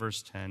 28,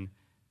 verse 10,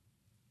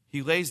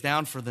 he lays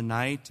down for the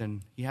night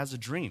and he has a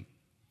dream.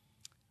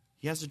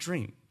 He has a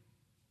dream.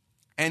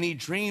 And he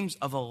dreams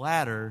of a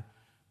ladder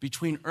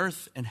between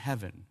earth and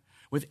heaven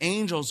with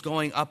angels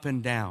going up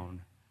and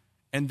down.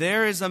 And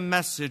there is a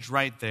message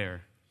right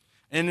there,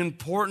 an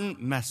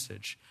important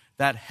message,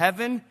 that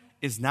heaven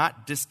is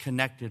not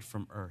disconnected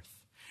from earth.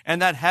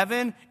 And that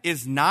heaven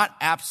is not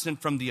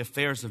absent from the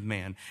affairs of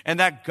man. And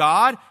that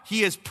God,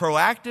 he is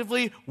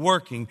proactively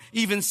working,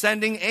 even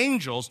sending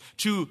angels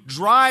to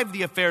drive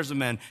the affairs of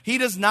men. He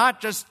does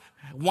not just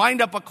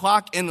wind up a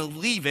clock and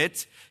leave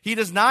it. He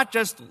does not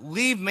just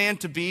leave man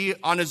to be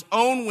on his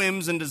own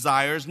whims and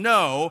desires.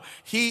 No,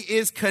 he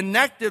is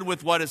connected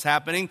with what is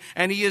happening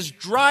and he is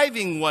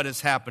driving what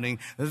is happening.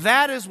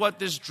 That is what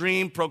this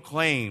dream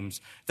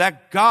proclaims,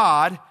 that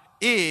God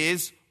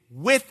is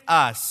with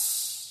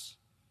us.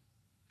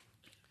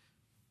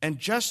 And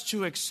just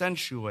to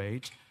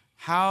accentuate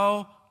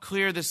how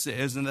clear this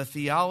is and the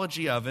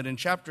theology of it, in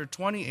chapter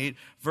 28,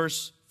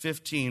 verse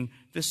 15,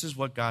 this is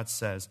what God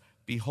says.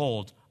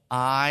 Behold,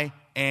 I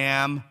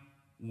am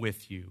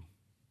with you.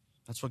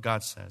 That's what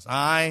God says.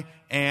 I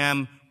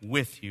am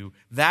with you.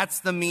 That's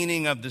the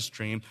meaning of this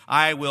dream.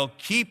 I will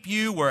keep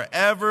you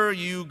wherever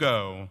you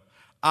go.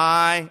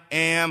 I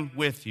am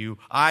with you.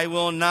 I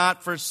will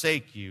not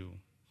forsake you.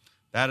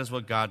 That is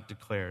what God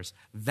declares.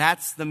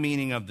 That's the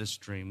meaning of this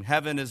dream.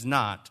 Heaven is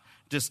not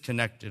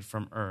disconnected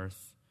from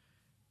earth.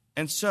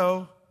 And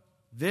so,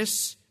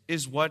 this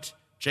is what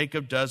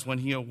Jacob does when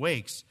he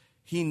awakes.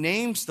 He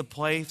names the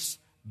place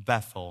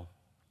Bethel.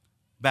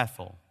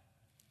 Bethel.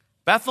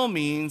 Bethel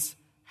means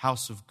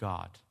house of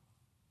God.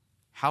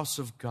 House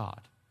of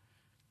God.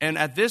 And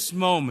at this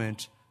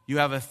moment, you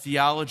have a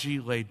theology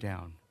laid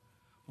down.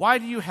 Why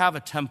do you have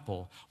a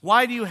temple?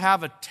 Why do you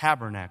have a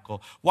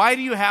tabernacle? Why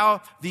do you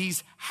have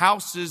these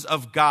houses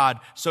of God,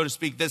 so to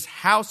speak, this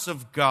house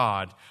of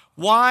God?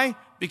 Why?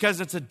 Because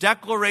it's a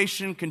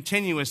declaration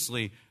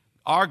continuously.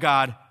 Our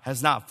God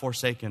has not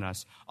forsaken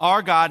us.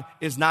 Our God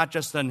is not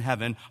just in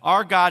heaven.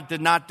 Our God did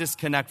not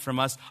disconnect from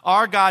us.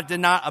 Our God did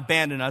not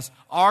abandon us.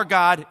 Our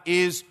God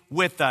is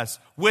with us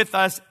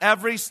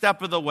every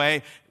step of the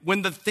way.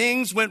 When the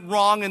things went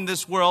wrong in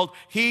this world,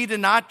 he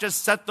did not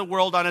just set the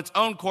world on its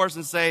own course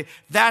and say,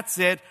 that's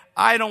it,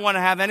 I don't want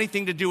to have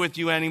anything to do with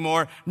you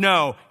anymore.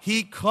 No,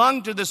 he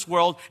clung to this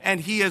world and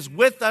he is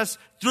with us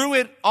through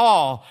it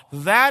all.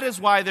 That is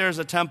why there's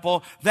a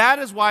temple. That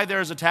is why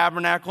there's a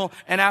tabernacle.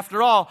 And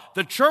after all,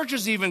 the church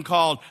is even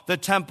called the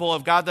temple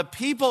of God, the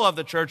people of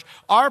the church.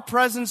 Our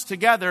presence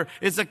together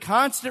is a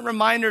constant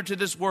reminder to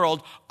this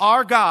world,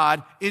 our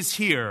God is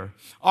here.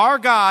 Our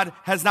God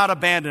has not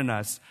abandoned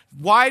us.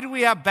 Why do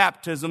we have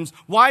baptisms?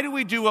 Why do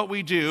we do what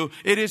we do?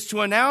 It is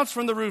to announce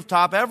from the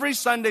rooftop every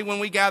Sunday when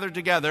we gather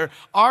together,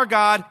 our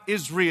God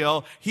is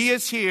real. He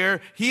is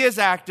here. He is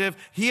active.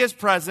 He is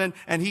present,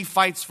 and he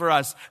fights for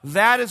us.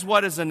 That is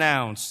what is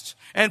announced.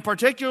 And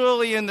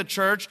particularly in the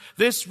church,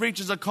 this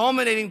reaches a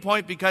culminating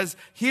point because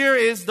here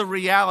is the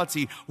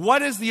reality.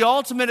 What is the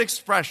ultimate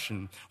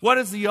expression? What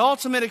is the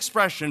ultimate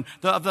expression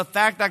of the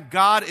fact that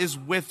God is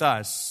with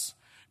us?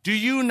 Do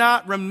you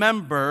not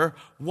remember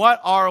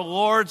what our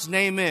Lord's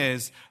name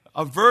is?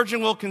 A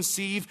virgin will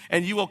conceive,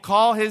 and you will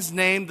call his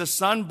name the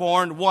Son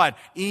born, what?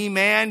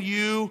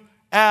 Emmanuel,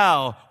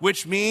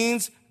 which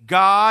means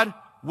God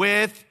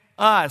with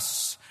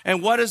us.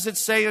 And what does it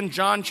say in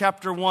John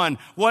chapter 1?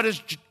 What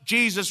does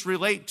Jesus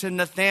relate to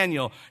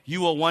Nathanael?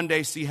 You will one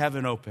day see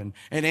heaven open,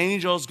 and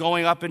angels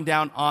going up and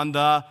down on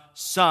the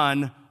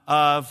Son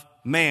of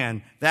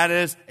Man. That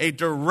is a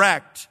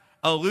direct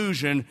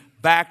allusion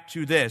back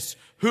to this.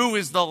 Who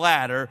is the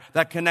ladder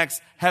that connects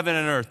heaven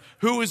and earth?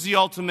 Who is the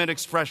ultimate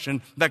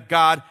expression that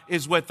God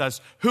is with us?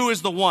 Who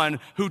is the one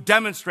who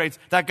demonstrates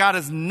that God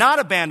has not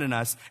abandoned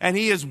us, and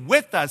he is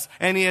with us,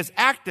 and he is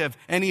active,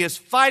 and he is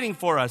fighting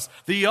for us?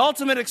 The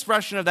ultimate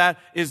expression of that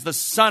is the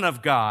Son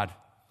of God.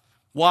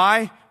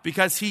 Why?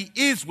 Because he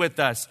is with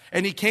us,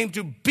 and he came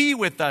to be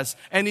with us,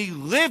 and he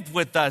lived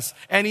with us,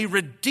 and he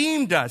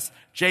redeemed us.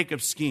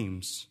 Jacob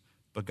schemes,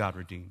 but God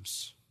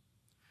redeems.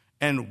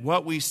 And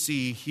what we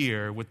see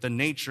here with the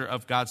nature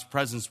of God's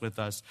presence with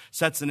us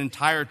sets an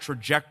entire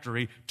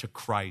trajectory to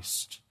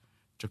Christ.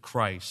 To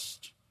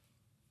Christ.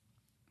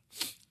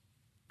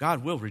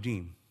 God will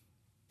redeem,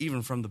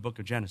 even from the book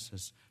of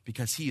Genesis,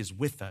 because he is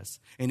with us,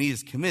 and he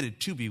is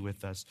committed to be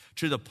with us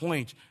to the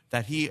point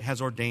that he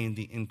has ordained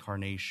the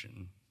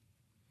incarnation.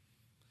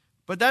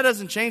 But that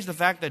doesn't change the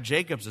fact that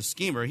Jacob's a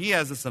schemer. He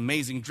has this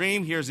amazing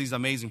dream, hears these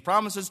amazing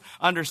promises,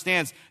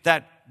 understands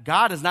that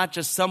God is not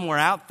just somewhere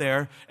out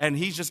there and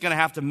he's just going to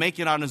have to make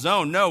it on his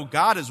own. No,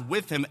 God is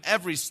with him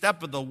every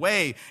step of the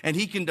way, and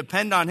he can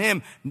depend on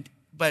him.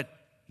 But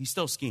he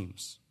still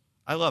schemes.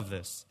 I love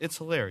this. It's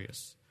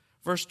hilarious.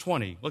 Verse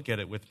 20, look at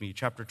it with me,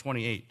 chapter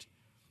 28.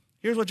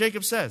 Here's what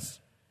Jacob says.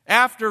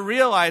 After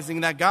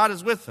realizing that God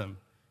is with him,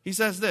 he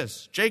says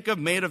this: Jacob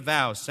made a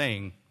vow,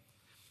 saying,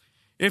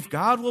 if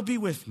God will be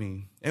with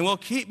me and will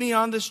keep me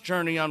on this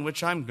journey on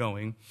which I'm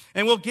going,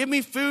 and will give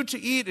me food to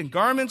eat and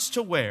garments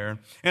to wear,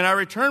 and I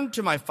return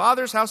to my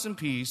father's house in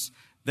peace,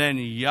 then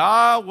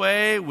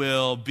Yahweh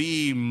will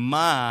be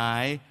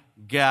my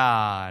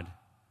God.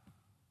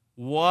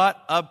 What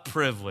a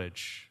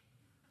privilege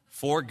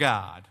for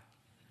God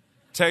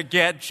to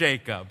get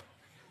Jacob.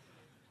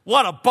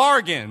 What a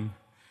bargain.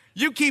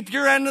 You keep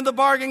your end of the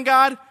bargain,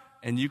 God,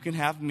 and you can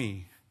have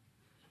me,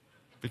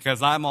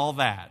 because I'm all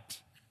that.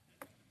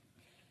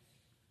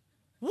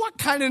 What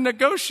kind of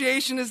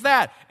negotiation is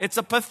that? It's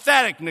a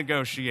pathetic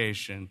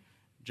negotiation.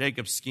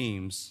 Jacob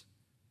schemes,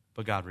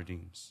 but God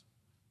redeems.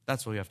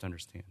 That's what we have to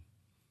understand.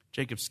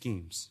 Jacob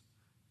schemes,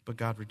 but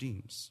God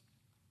redeems.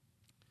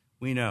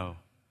 We know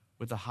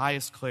with the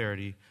highest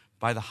clarity,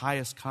 by the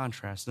highest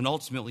contrast, and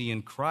ultimately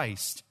in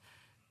Christ,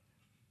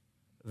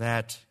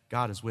 that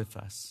God is with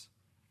us.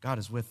 God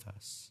is with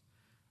us.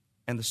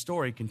 And the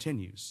story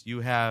continues.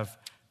 You have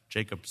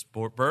Jacob's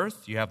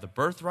birth, you have the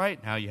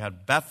birthright, now you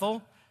have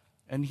Bethel.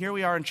 And here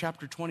we are in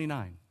chapter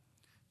 29.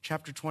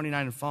 Chapter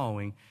 29 and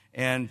following.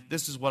 And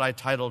this is what I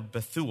titled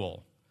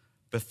Bethuel.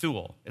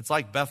 Bethuel. It's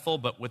like Bethel,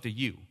 but with a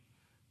U.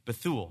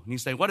 Bethuel. And you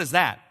say, what is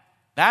that?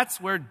 That's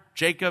where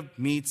Jacob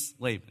meets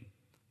Laban.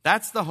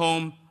 That's the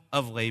home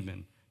of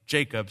Laban,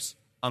 Jacob's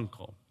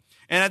uncle.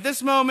 And at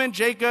this moment,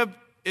 Jacob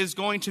is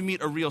going to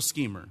meet a real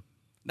schemer.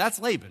 That's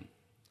Laban.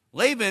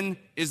 Laban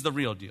is the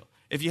real deal.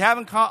 If you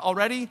haven't caught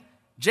already,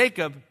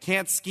 Jacob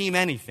can't scheme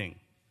anything.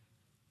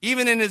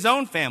 Even in his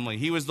own family,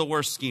 he was the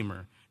worst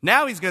schemer.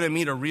 Now he's going to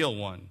meet a real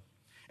one.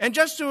 And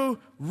just to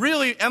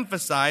really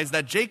emphasize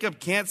that Jacob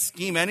can't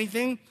scheme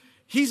anything,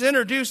 he's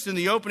introduced in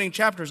the opening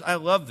chapters, I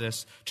love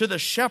this, to the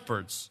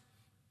shepherds.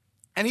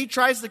 And he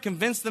tries to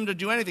convince them to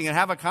do anything and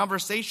have a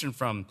conversation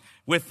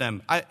with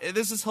them.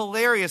 This is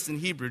hilarious in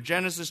Hebrew.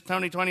 Genesis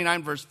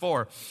 29, verse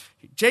 4.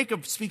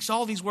 Jacob speaks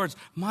all these words,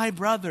 my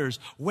brothers,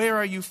 where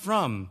are you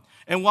from?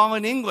 And while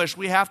in English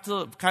we have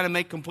to kind of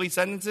make complete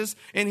sentences,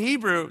 in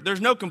Hebrew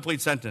there's no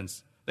complete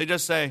sentence. They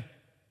just say,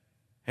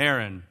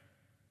 Haran.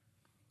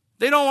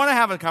 They don't want to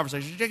have a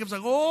conversation. Jacob's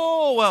like,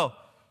 oh, well,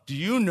 do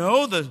you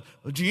know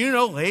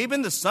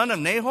Laban, the son of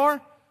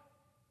Nahor?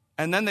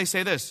 And then they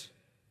say this,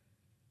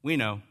 we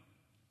know.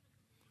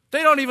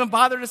 They don't even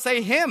bother to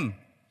say him.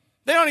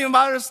 They don't even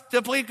bother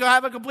to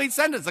have a complete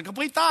sentence, a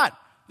complete thought.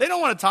 They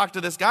don't want to talk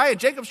to this guy, and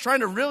Jacob's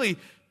trying to really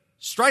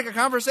strike a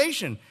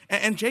conversation.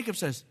 And Jacob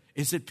says,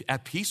 is it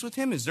at peace with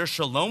him? Is there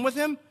shalom with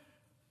him?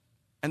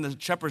 And the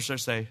shepherds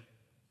just say,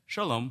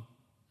 shalom.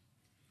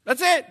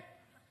 That's it.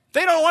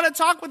 They don't want to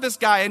talk with this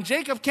guy, and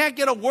Jacob can't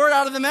get a word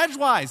out of them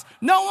edgewise.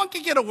 No one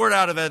can get a word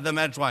out of them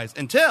edgewise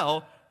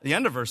until the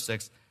end of verse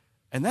 6.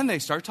 And then they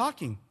start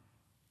talking.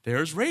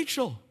 There's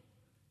Rachel,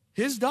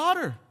 his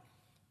daughter,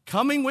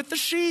 coming with the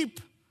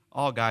sheep.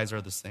 All guys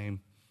are the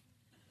same.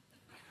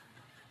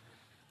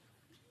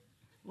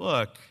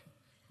 look.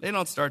 They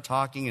don't start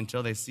talking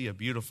until they see a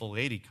beautiful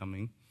lady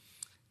coming.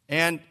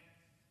 And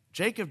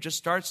Jacob just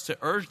starts to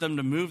urge them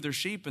to move their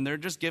sheep, and they're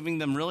just giving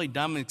them really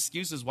dumb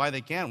excuses why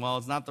they can't. Well,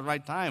 it's not the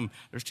right time.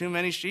 There's too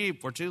many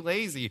sheep. We're too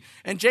lazy.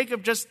 And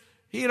Jacob just,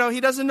 he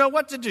doesn't know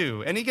what to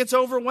do. And he gets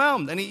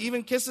overwhelmed. And he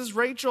even kisses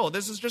Rachel.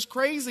 This is just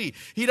crazy.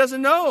 He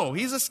doesn't know.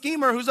 He's a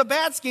schemer who's a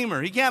bad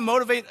schemer. He can't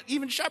motivate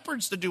even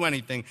shepherds to do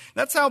anything.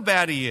 That's how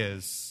bad he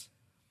is.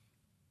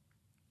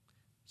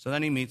 So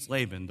then he meets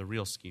Laban, the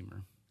real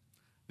schemer.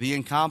 The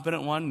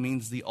incompetent one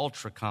means the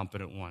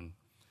ultra-competent one.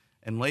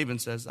 And Laban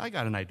says, I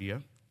got an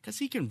idea, because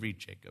he can read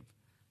Jacob.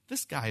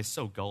 This guy is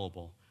so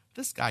gullible.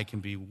 This guy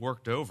can be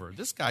worked over.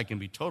 This guy can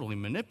be totally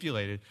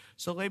manipulated.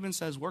 So Laban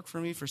says, work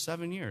for me for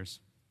 7 years,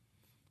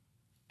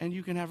 and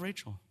you can have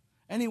Rachel.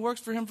 And he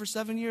works for him for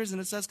 7 years, and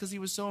it says because he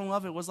was so in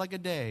love, it was like a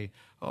day.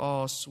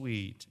 Oh,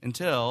 sweet.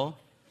 Until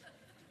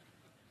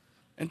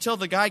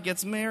the guy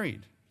gets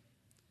married.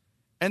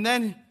 And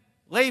then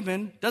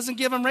Laban doesn't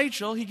give him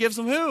Rachel. He gives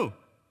him who?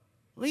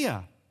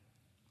 Leah.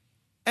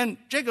 And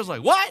Jacob's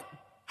like, what?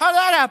 How did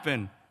that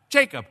happen?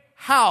 Jacob,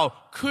 how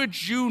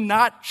could you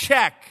not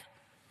check?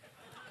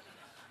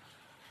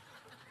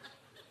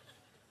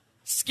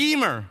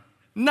 Schemer,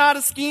 not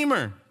a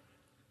schemer.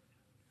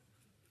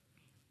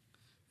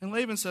 And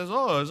Laban says,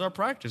 oh, it's our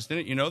practice.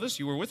 Didn't you know this?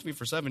 You were with me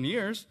for 7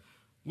 years.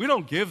 We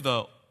don't give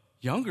the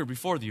younger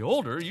before the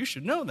older. You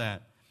should know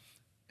that.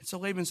 And so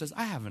Laban says,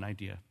 I have an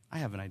idea.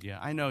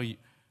 I know you.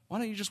 Why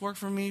don't you just work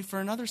for me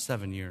for another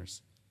 7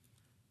 years?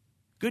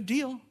 Good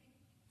deal,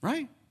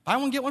 right? Buy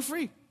one, get one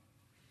free.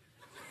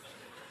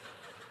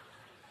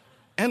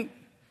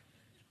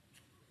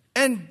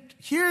 And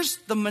here's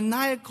the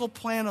maniacal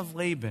plan of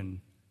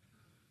Laban.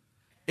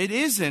 It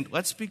isn't,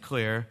 let's be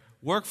clear,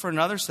 work for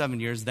another 7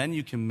 years, then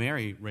you can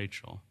marry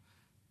Rachel.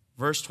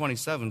 Verse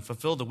 27,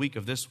 fulfill the week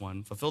of this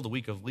one, fulfill the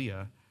week of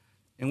Leah,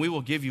 and we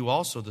will give you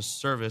also the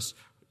service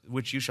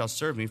which you shall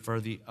serve me for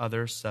the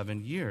other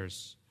 7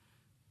 years.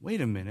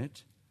 Wait a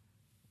minute.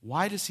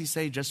 Why does he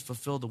say just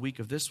fulfill the week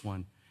of this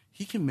one?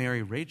 He can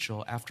marry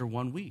Rachel after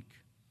 1 week.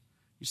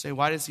 You say,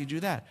 why does he do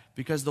that?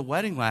 Because the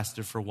wedding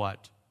lasted for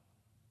what?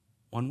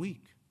 1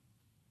 week.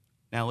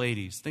 Now,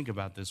 ladies, think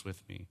about this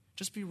with me.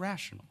 Just be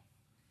rational.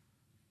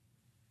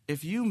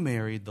 If you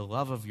married the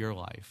love of your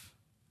life,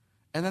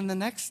 and then the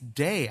next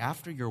day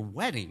after your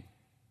wedding,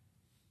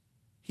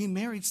 he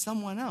married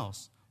someone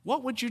else,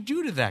 what would you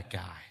do to that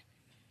guy?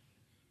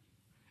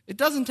 It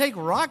doesn't take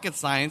rocket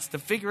science to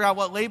figure out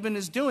what Laban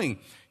is doing.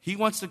 He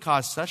wants to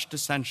cause such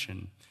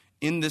dissension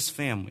in this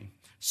family,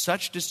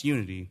 such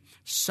disunity,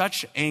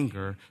 such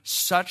anger,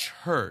 such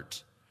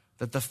hurt,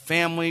 that the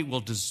family will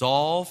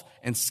dissolve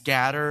and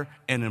scatter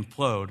and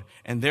implode,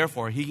 and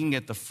therefore he can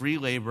get the free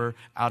labor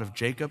out of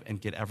Jacob and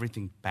get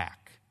everything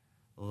back.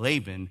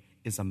 Laban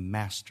is a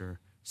master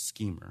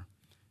schemer.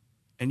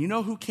 And you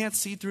know who can't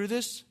see through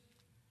this?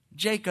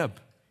 Jacob.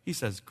 He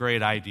says,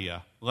 great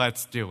idea,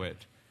 let's do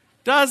it.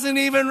 Doesn't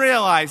even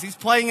realize he's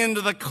playing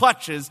into the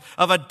clutches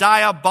of a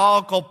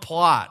diabolical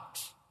plot.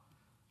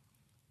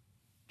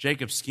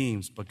 Jacob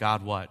schemes, but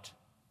God what?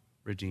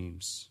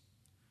 Redeems.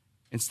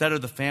 Instead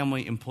of the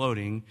family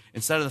imploding,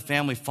 instead of the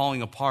family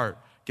falling apart,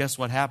 guess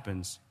what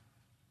happens?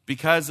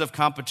 Because of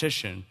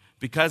competition,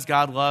 because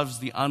God loves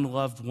the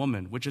unloved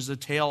woman, which is a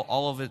tale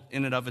all of it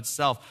in and of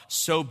itself,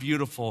 so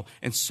beautiful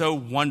and so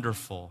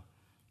wonderful.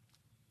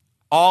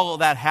 All of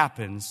that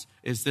happens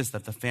is this,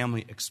 that the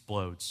family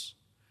explodes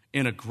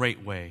in a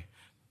great way.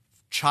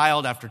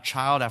 Child after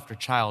child after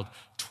child,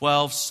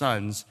 12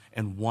 sons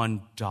and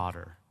 1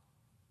 daughter.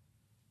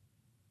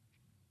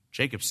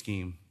 Jacob's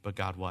scheme, but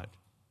God what?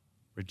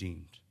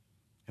 Redeemed.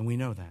 And we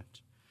know that.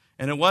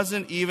 And it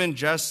wasn't even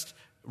just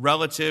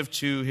relative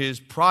to his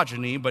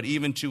progeny, but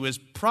even to his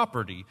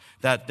property,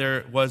 that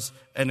there was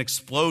an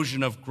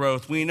explosion of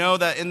growth. We know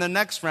that in the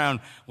next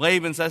round,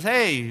 Laban says,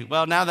 hey,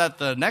 well, now that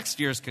the next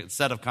year's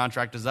set of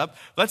contract is up,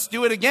 let's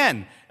do it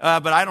again.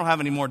 But I don't have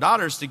any more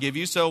daughters to give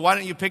you, so why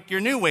don't you pick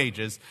your new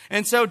wages?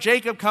 And so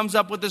Jacob comes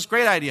up with this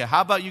great idea.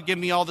 How about you give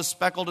me all the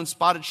speckled and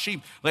spotted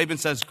sheep? Laban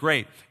says,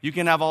 great, you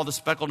can have all the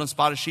speckled and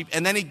spotted sheep.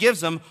 And then he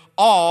gives them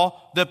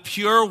all the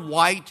pure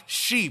white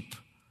sheep,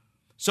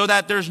 so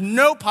that there's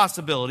no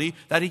possibility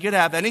that he could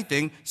have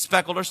anything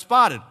speckled or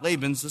spotted.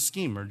 Laban's a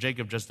schemer.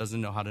 Jacob just doesn't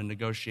know how to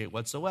negotiate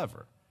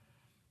whatsoever.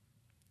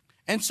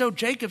 And so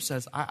Jacob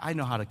says, I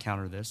know how to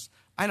counter this.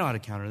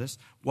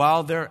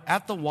 While they're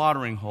at the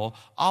watering hole,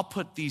 I'll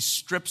put these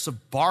strips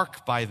of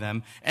bark by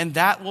them, and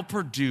that will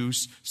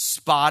produce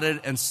spotted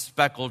and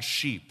speckled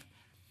sheep.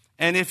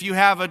 And if you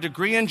have a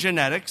degree in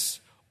genetics,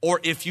 or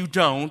if you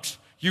don't,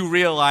 you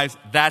realize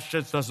that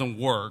just doesn't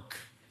work.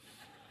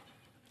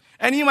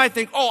 And you might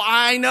think, oh,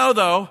 I know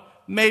though,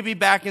 maybe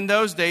back in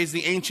those days,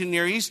 the ancient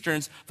Near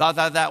Easterns thought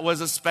that that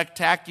was a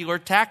spectacular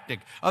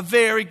tactic, a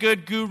very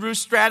good guru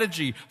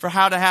strategy for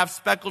how to have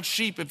speckled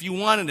sheep if you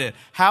wanted it.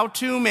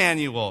 How-to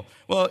manual.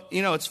 Well,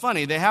 it's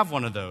funny, they have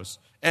one of those.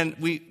 And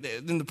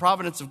in the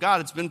providence of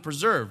God, it's been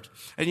preserved.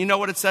 And you know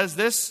what it says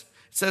this?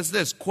 It says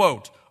this,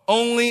 quote,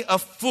 only a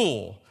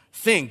fool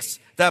thinks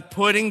that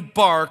putting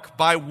bark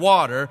by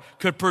water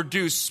could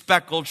produce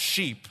speckled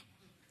sheep.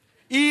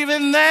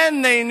 Even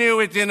then they knew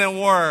it didn't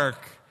work.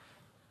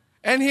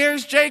 And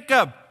here's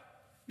Jacob,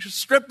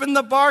 stripping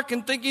the bark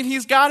and thinking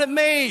he's got it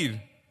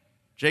made.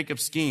 Jacob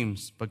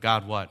schemes, but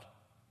God what?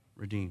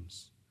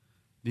 Redeems.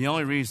 The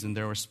only reason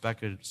there were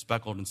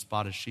speckled and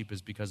spotted sheep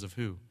is because of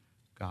who?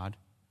 God.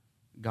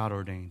 God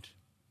ordained.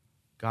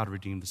 God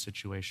redeemed the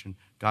situation.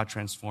 God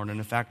transformed. And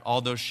in fact,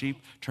 all those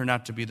sheep turned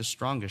out to be the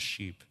strongest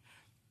sheep.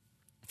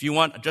 If you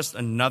want just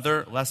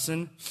another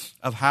lesson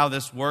of how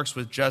this works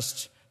with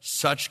just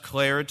such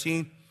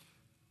clarity,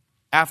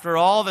 after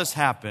all this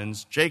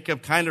happens,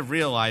 Jacob kind of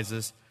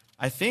realizes,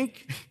 I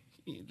think,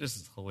 this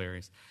is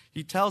hilarious.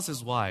 He tells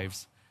his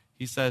wives,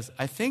 he says,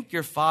 I think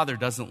your father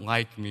doesn't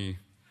like me.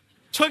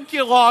 Took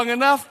you long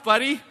enough,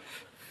 buddy.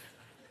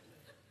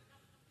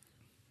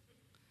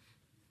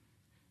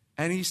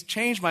 And he's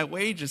changed my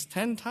wages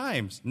 10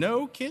 times.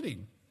 No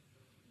kidding.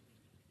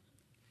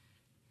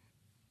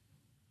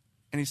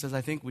 And he says,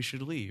 I think we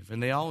should leave.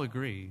 And they all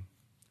agree.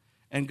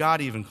 And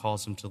God even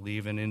calls him to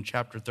leave. And in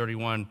chapter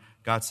 31,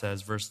 God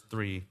says, verse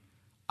 3,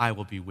 I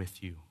will be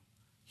with you.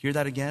 Hear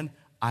that again?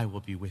 I will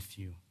be with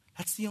you.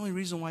 That's the only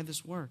reason why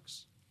this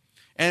works.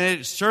 And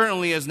it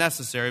certainly is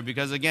necessary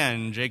because,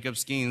 again, Jacob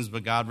schemes,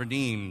 but God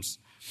redeems.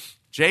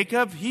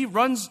 Jacob, he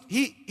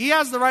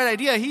has the right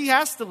idea. He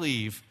has to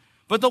leave.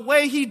 But the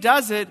way he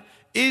does it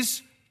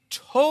is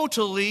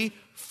totally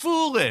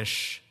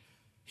foolish.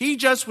 He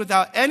just,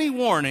 without any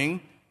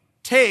warning,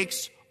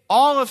 takes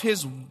all of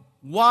his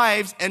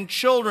wives and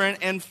children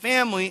and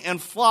family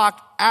and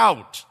flock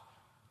out.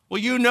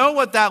 Well, you know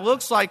what that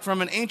looks like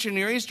from an ancient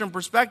Near Eastern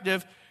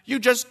perspective. You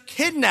just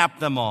kidnap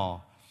them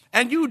all.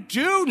 And you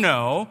do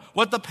know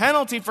what the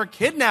penalty for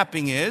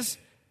kidnapping is.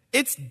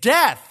 It's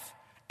death.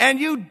 And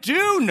you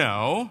do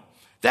know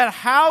that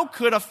how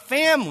could a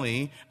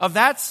family of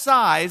that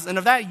size and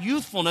of that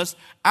youthfulness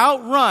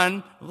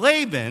outrun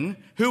Laban,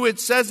 who it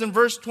says in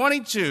verse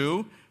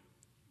 22,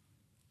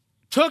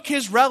 took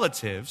his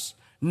relatives,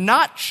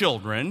 not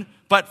children,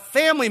 but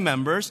family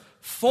members,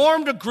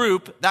 formed a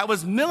group that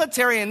was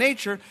military in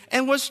nature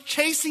and was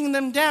chasing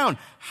them down.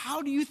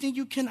 How do you think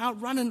you can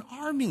outrun an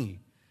army?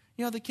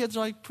 You know, the kids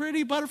are like,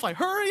 pretty butterfly,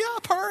 hurry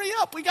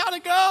up, we gotta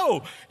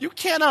go. You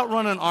can't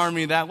outrun an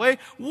army that way.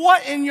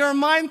 What in your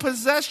mind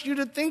possessed you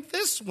to think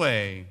this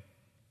way?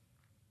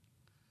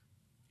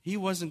 He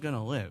wasn't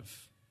gonna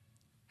live.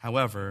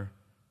 However,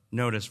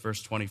 notice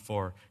verse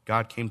 24.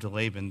 God came to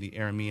Laban the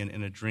Aramean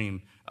in a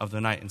dream of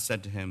the night and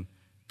said to him,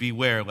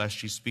 beware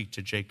lest you speak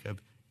to Jacob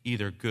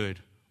either good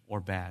or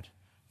bad.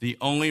 The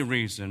only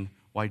reason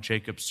why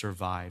Jacob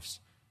survives,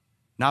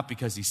 not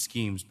because he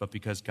schemes, but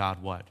because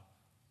God what?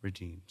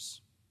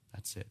 Redeems.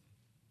 That's it.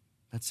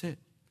 That's it.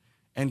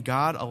 And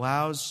God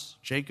allows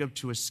Jacob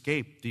to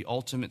escape the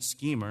ultimate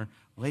schemer,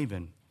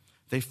 Laban.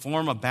 They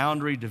form a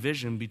boundary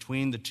division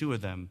between the two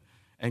of them.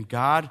 And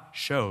God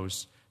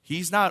shows,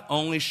 he's not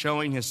only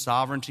showing his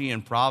sovereignty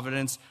and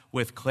providence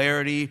with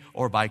clarity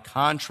or by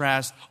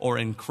contrast or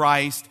in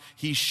Christ,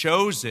 he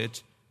shows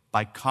it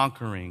by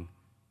conquering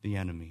the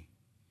enemy,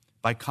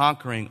 by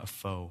conquering a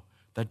foe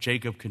that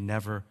Jacob could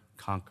never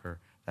conquer,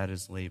 that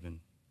is Laban.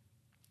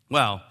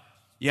 Well,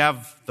 you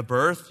have the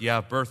birth, you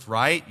have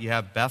birthright, you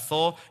have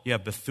Bethel, you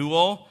have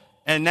Bethuel,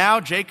 and now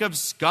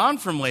Jacob's gone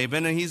from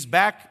Laban and he's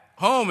back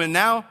home, and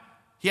now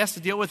he has to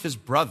deal with his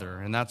brother,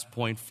 and that's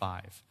point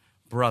 5,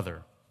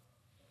 brother.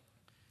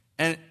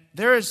 And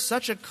there is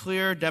such a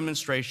clear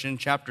demonstration,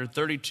 chapter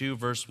 32,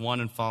 verse 1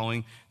 and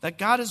following, that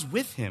God is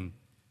with him.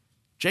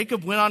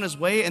 Jacob went on his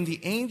way, and the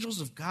angels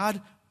of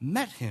God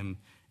met him.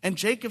 And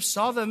Jacob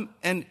saw them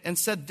and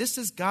said, this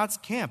is God's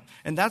camp.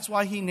 And that's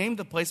why he named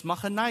the place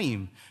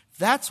Mahanaim.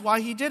 That's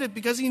why he did it,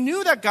 because he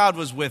knew that God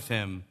was with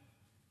him.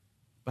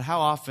 But how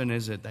often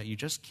is it that you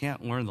just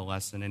can't learn the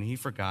lesson, and he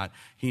forgot?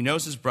 He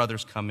knows his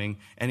brother's coming,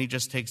 and he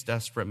just takes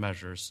desperate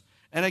measures.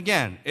 And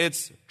again,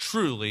 it's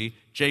truly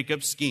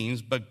Jacob's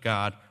schemes, but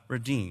God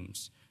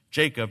redeems.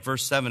 Jacob,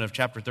 verse 7 of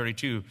chapter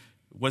 32,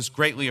 was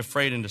greatly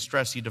afraid and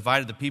distressed. He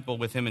divided the people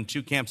with him in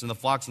 2 camps, and the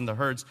flocks and the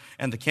herds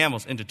and the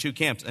camels into 2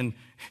 camps. And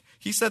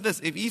he said this,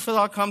 if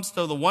Esau comes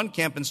to the one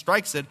camp and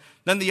strikes it,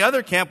 then the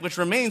other camp which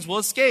remains will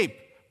escape.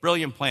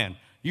 Brilliant plan.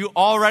 You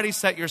already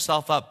set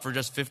yourself up for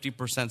just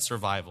 50%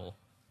 survival.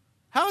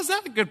 How is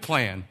that a good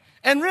plan?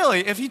 And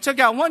really, if he took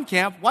out one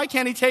camp, why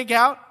can't he take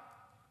out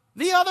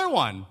the other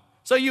one?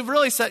 So you've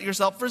really set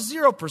yourself for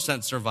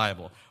 0%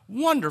 survival.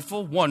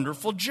 Wonderful,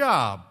 wonderful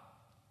job.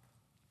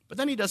 But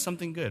then he does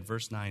something good.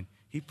 Verse 9,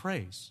 he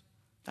prays.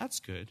 That's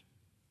good.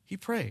 He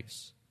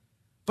prays.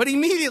 But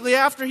immediately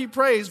after he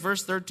prays,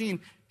 verse 13,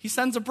 he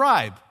sends a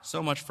bribe.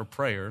 So much for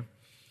prayer.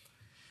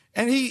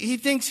 And he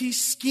thinks he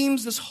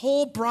schemes this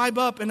whole bribe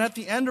up. And at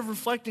the end of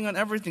reflecting on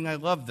everything, I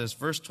love this.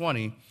 Verse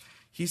 20,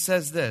 he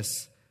says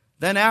this,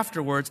 then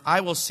afterwards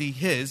I will see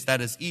his,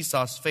 that is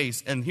Esau's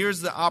face. And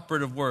here's the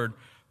operative word,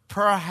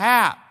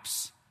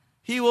 perhaps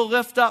he will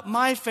lift up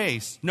my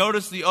face.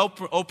 Notice the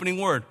opening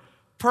word,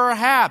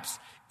 perhaps.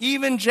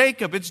 Even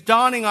Jacob, it's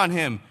dawning on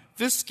him,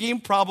 this scheme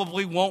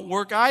probably won't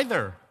work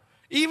either.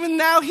 Even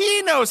now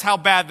he knows how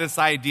bad this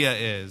idea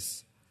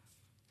is.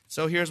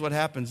 So here's what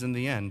happens in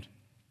the end.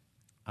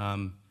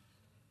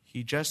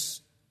 He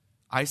just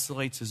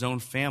isolates his own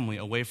family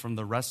away from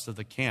the rest of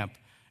the camp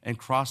and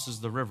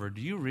crosses the river.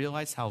 Do you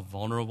realize how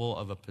vulnerable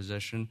of a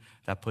position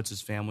that puts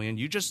his family in?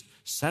 You just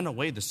sent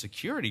away the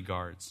security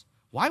guards.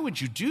 Why would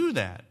you do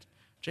that?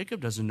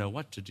 Jacob doesn't know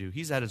what to do.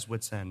 He's at his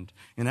wit's end.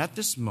 And at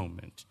this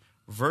moment,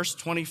 verse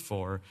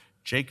 24,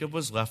 Jacob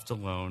was left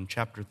alone,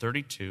 chapter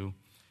 32,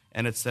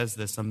 and it says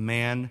this, a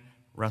man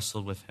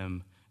wrestled with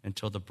him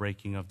until the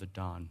breaking of the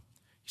dawn.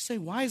 You say,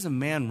 why is a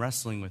man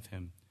wrestling with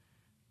him?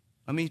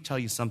 Let me tell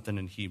you something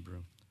in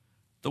Hebrew.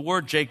 The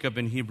word Jacob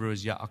in Hebrew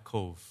is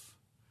Yaakov.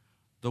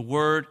 The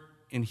word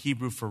in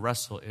Hebrew for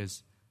wrestle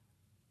is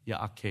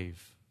Ya'akev.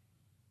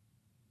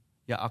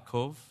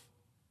 Yaakov,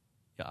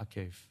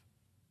 Ya'akev.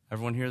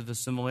 Everyone hear the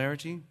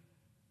similarity?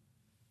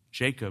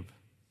 Jacob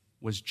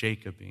was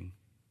Jacobing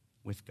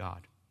with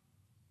God.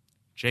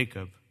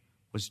 Jacob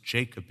was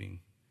Jacobing.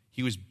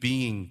 He was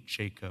being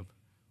Jacob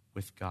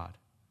with God.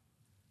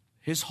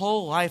 His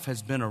whole life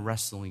has been a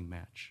wrestling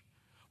match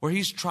where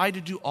he's tried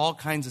to do all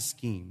kinds of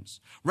schemes.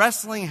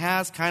 Wrestling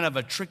has kind of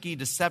a tricky,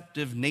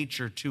 deceptive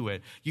nature to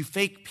it. You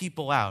fake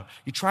people out.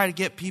 You try to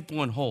get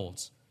people in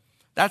holds.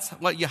 That's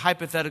what you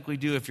hypothetically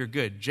do if you're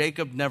good.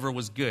 Jacob never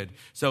was good,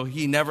 so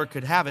he never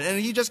could have it. And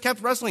he just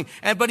kept wrestling.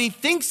 But he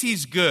thinks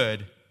he's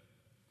good.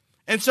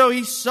 And so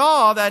he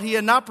saw that he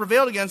had not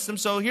prevailed against him,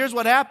 so here's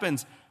what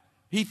happens.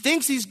 He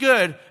thinks he's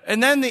good,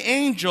 and then the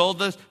angel,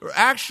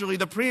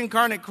 the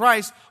pre-incarnate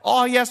Christ,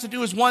 all he has to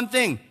do is one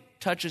thing,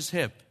 touch his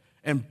hip.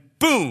 And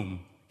boom,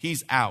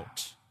 he's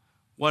out.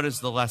 What is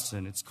the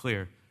lesson? It's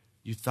clear.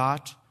 You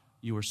thought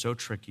you were so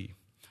tricky.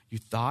 You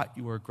thought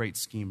you were a great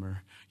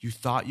schemer. You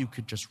thought you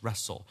could just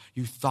wrestle.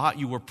 You thought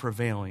you were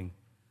prevailing.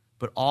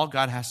 But all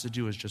God has to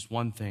do is just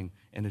one thing,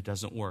 and it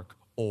doesn't work.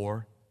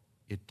 Or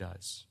it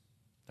does.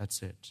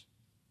 That's it.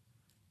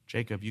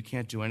 Jacob, you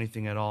can't do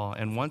anything at all.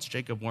 And once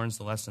Jacob learns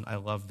the lesson, I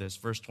love this.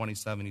 Verse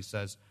 27, he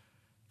says,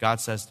 God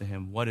says to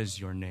him, what is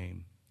your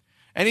name?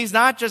 And he's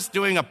not just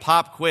doing a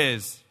pop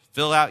quiz.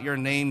 Fill out your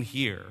name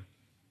here.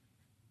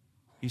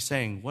 He's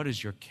saying, what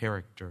is your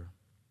character?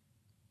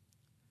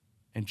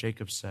 And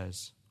Jacob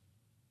says,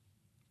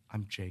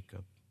 I'm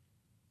Jacob.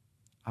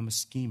 I'm a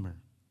schemer.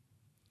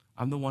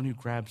 I'm the one who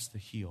grabs the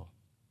heel.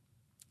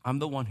 I'm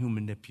the one who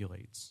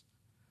manipulates.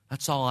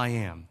 That's all I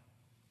am.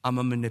 I'm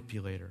a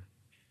manipulator.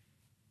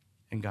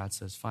 And God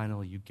says,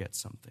 finally, you get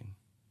something.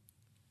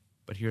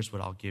 But here's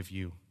what I'll give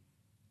you.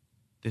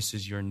 This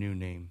is your new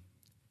name,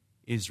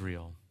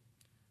 Israel.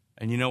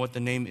 And you know what the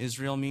name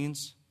Israel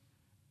means?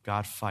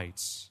 God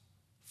fights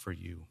for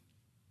you.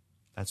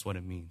 That's what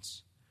it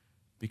means.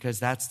 Because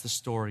that's the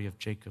story of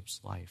Jacob's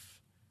life.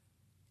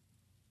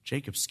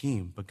 Jacob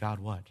schemed, but God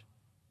what?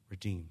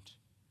 Redeemed.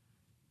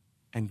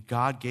 And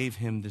God gave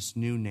him this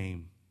new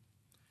name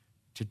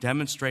to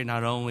demonstrate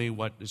not only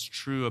what is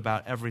true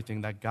about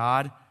everything, that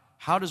God,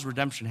 how does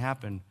redemption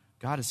happen?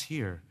 God is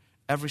here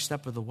every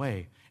step of the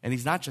way. And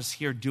he's not just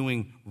here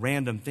doing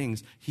random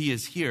things. He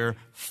is here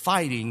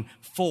fighting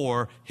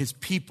for his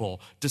people.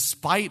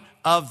 Despite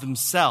of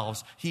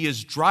themselves, he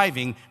is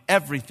driving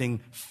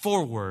everything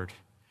forward.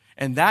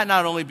 And that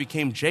not only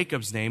became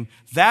Jacob's name,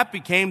 that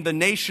became the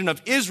nation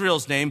of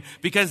Israel's name,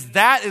 because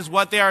that is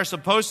what they are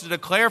supposed to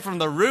declare from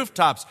the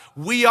rooftops.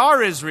 We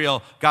are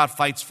Israel. God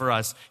fights for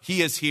us.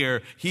 He is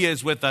here. He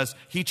is with us.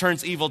 He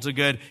turns evil to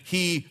good.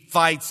 He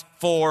fights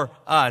for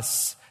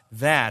us.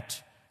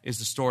 That is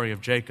the story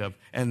of Jacob,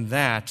 and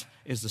that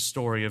is the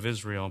story of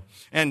Israel.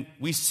 And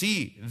we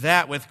see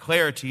that with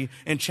clarity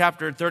in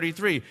chapter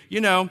 33. You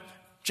know,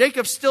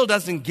 Jacob still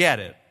doesn't get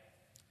it.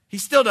 He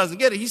still doesn't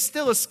get it. He's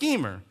still a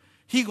schemer.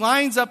 He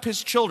lines up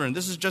his children.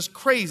 This is just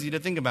crazy to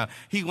think about.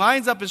 He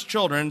lines up his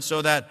children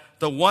so that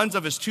the ones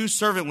of his two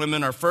servant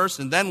women are first,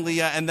 and then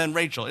Leah, and then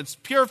Rachel. It's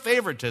pure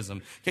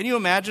favoritism. Can you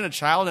imagine a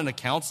child in a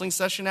counseling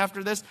session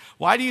after this?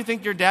 Why do you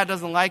think your dad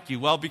doesn't like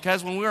you? Well,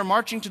 because when we were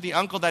marching to the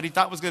uncle that he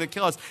thought was going to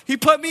kill us, he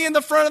put me in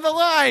the front of the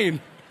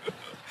line.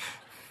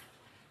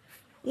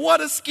 What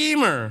a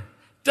schemer.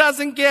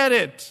 Doesn't get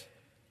it.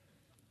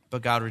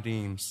 But God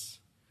redeems.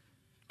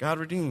 God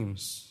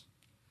redeems.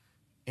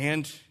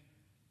 And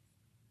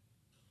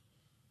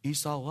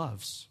Esau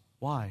loves.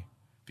 Why?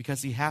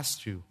 Because he has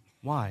to.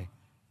 Why?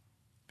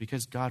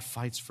 Because God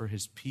fights for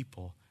his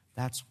people.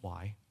 That's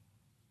why.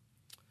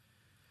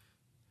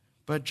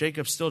 But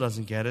Jacob still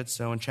doesn't get it.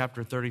 So in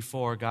chapter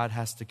 34, God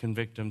has to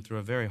convict him through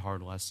a very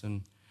hard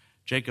lesson.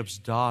 Jacob's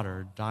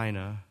daughter,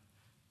 Dinah,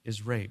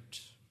 is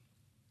raped.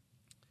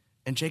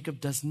 And Jacob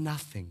does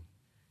nothing.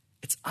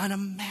 It's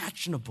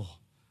unimaginable.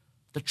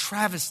 The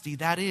travesty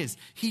that is.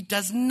 He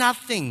does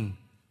nothing.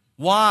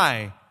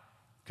 Why?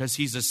 Because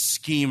he's a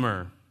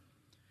schemer.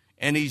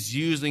 And he's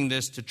using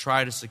this to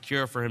try to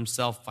secure for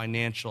himself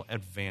financial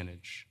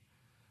advantage.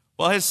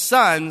 Well, his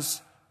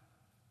sons,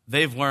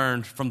 they've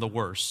learned from the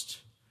worst.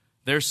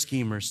 They're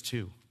schemers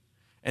too.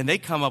 And they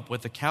come up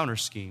with a counter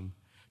scheme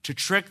to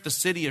trick the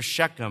city of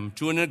Shechem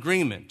to an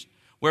agreement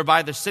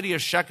whereby the city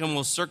of Shechem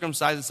will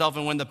circumcise itself.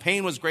 And when the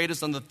pain was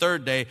greatest on the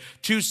third day,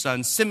 2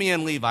 sons, Simeon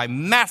and Levi,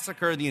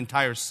 massacred the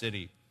entire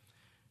city.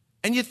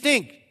 And you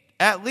think,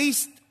 at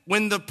least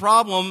when the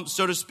problem,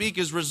 so to speak,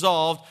 is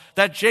resolved,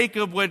 that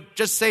Jacob would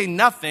just say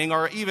nothing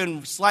or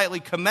even slightly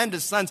commend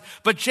his sons.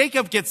 But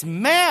Jacob gets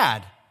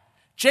mad.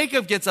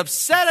 Jacob gets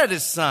upset at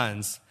his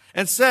sons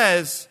and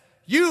says,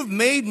 "You've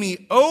made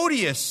me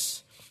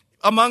odious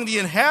among the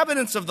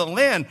inhabitants of the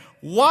land.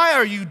 Why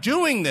are you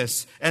doing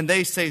this?" And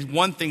they say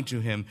one thing to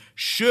him: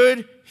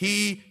 "Should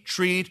he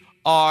treat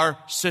our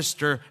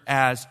sister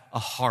as a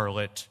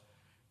harlot?"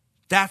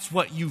 That's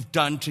what you've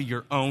done to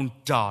your own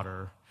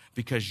daughter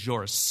because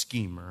you're a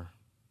schemer.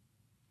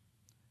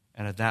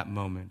 And at that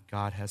moment,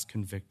 God has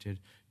convicted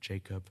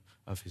Jacob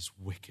of his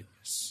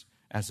wickedness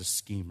as a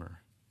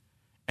schemer.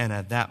 And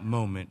at that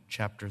moment,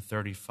 chapter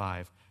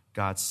 35,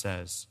 God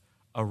says,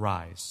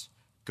 "Arise,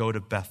 go to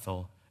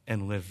Bethel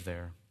and live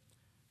there."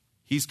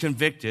 He's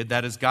convicted,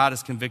 that is, God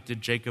has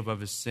convicted Jacob of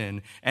his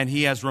sin, and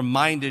he has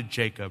reminded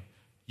Jacob,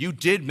 "You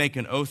did make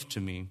an oath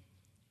to me.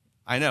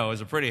 I know, it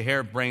was a pretty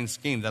harebrained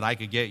scheme that I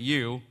could get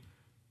you,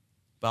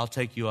 but I'll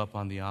take you up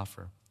on the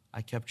offer.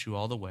 I kept you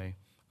all the way.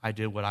 I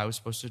did what I was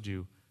supposed to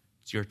do.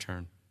 It's your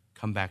turn.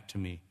 Come back to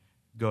me.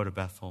 Go to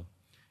Bethel."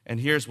 And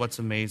here's what's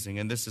amazing,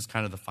 and this is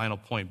kind of the final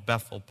point,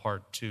 Bethel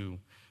part 2.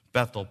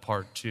 Bethel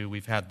part 2.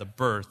 We've had the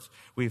birth.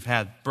 We've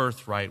had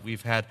birthright.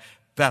 We've had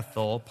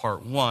Bethel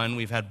part 1.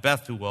 We've had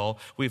Bethuel.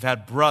 We've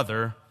had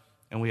brother.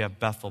 And we have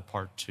Bethel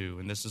part 2.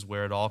 And this is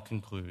where it all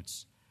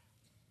concludes.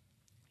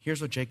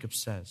 Here's what Jacob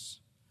says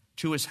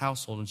to his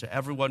household and to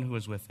everyone who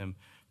is with him: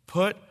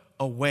 "Put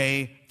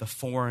away the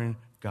foreign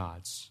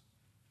gods.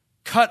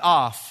 Cut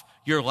off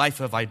your life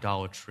of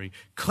idolatry.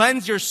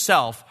 Cleanse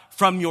yourself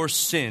from your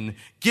sin.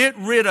 Get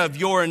rid of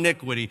your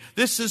iniquity."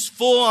 This is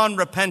full-on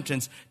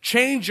repentance.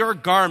 Change your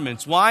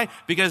garments. Why?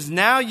 Because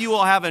now you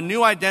will have a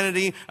new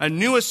identity, a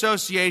new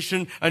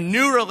association, a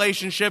new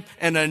relationship,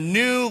 and a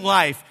new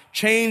life.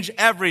 Change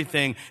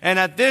everything. And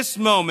at this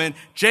moment,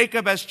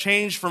 Jacob has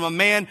changed from a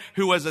man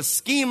who was a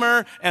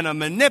schemer and a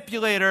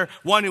manipulator,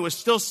 one who was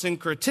still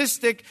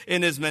syncretistic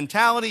in his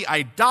mentality,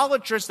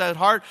 idolatrous at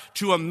heart,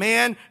 to a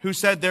man who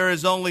said there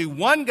is only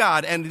one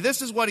God. And this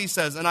is what he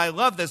says, and I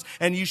love this,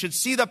 and you should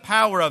see the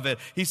power of it.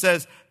 He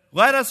says,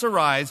 "Let us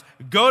arise,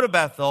 go to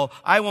Bethel.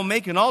 I will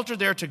make an altar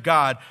there to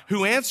God,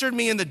 who answered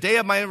me in the day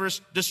of my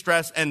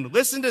distress," and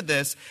listen to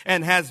this,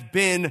 "and has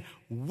been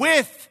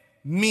with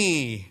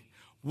me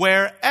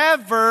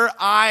wherever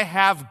I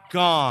have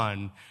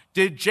gone."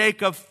 Did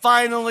Jacob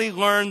finally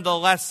learn the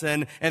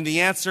lesson? And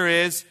the answer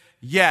is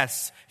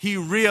yes. He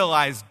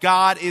realized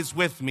God is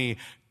with me.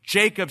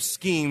 Jacob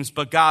schemes,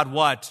 but God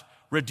what?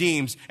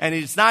 Redeems. And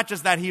it's not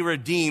just that he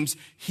redeems,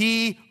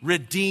 he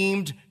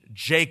redeemed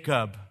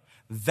Jacob.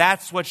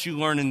 That's what you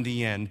learn in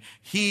the end.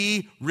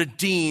 He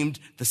redeemed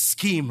the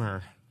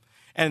schemer.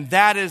 And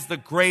that is the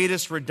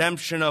greatest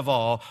redemption of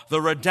all,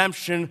 the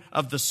redemption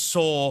of the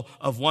soul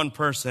of one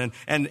person.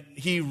 And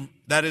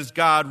that is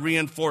God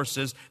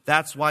reinforces,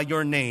 that's why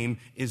your name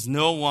is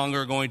no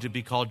longer going to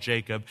be called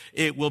Jacob.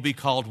 It will be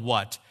called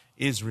what?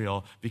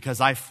 Israel. Because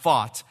I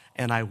fought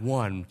and I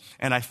won.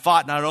 And I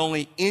fought not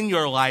only in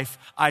your life,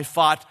 I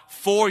fought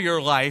for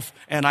your life,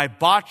 and I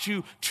bought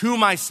you to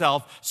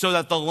myself so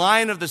that the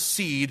line of the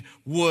seed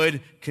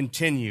would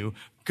continue.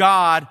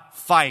 God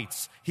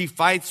fights. He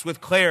fights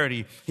with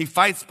clarity. He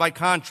fights by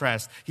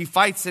contrast. He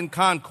fights in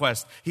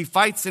conquest. He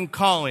fights in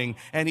calling.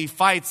 And he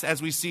fights,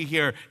 as we see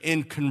here,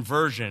 in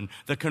conversion,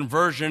 the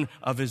conversion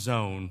of his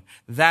own.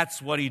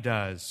 That's what he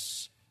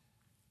does.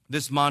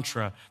 This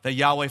mantra that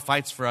Yahweh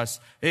fights for us,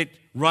 it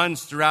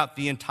runs throughout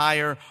the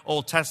entire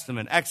Old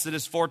Testament.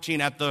 Exodus 14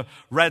 at the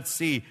Red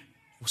Sea.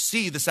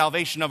 See the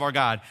salvation of our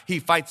God. He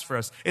fights for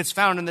us. It's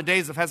found in the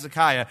days of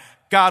Hezekiah.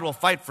 God will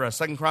fight for us.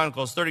 2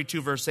 Chronicles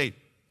 32 verse 8.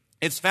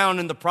 It's found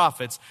in the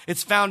prophets.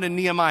 It's found in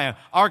Nehemiah.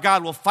 Our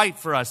God will fight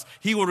for us.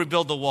 He will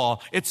rebuild the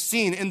wall. It's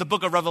seen in the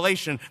book of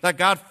Revelation that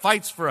God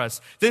fights for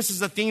us. This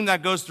is a theme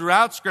that goes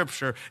throughout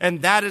Scripture,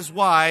 and that is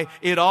why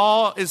it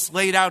all is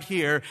laid out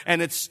here,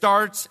 and it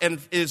starts and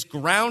is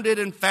grounded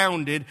and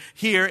founded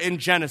here in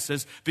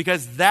Genesis,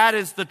 because that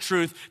is the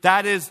truth.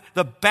 That is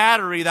the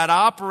battery that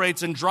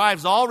operates and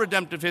drives all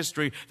redemptive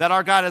history, that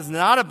our God has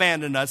not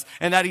abandoned us,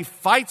 and that he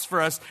fights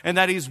for us, and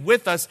that he's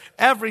with us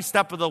every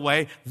step of the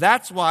way.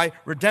 That's why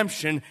redemption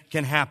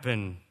can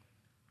happen.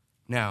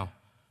 Now,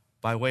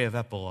 by way of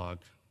epilogue,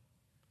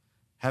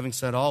 having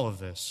said all of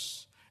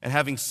this and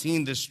having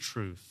seen this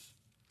truth,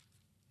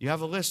 you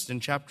have a list in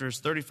chapters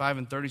 35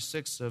 and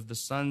 36 of the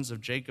sons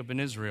of Jacob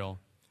and Israel.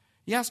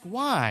 You ask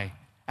why?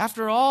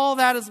 After all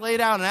that is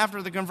laid out and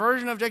after the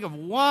conversion of Jacob,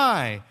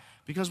 why?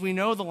 Because we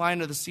know the line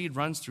of the seed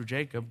runs through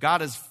Jacob.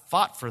 God has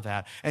fought for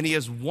that, and he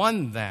has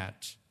won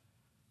that.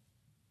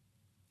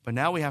 But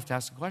now we have to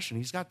ask the question,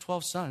 he's got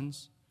 12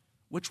 sons.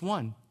 Which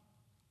one?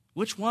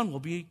 Which one will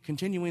be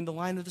continuing the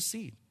line of the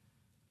seed?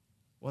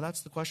 Well,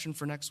 that's the question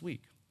for next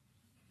week.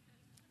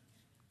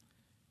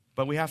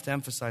 But we have to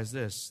emphasize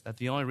this, that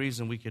the only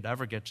reason we could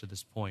ever get to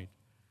this point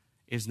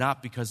is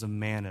not because of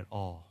man at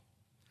all.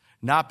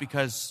 Not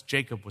because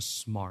Jacob was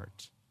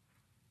smart.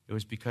 It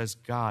was because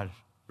God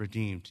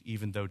redeemed,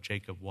 even though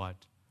Jacob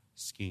what?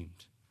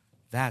 Schemed.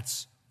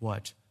 That's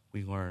what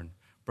we learn.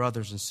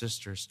 Brothers and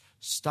sisters,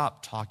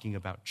 stop talking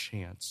about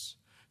chance.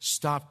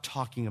 Stop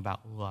talking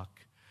about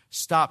luck.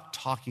 Stop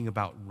talking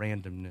about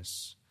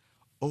randomness.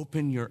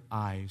 Open your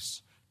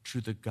eyes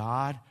to the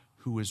God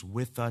who is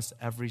with us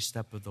every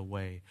step of the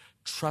way.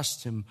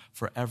 Trust him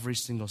for every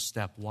single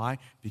step. Why?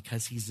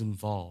 Because he's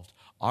involved.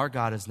 Our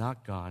God is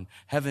not gone.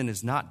 Heaven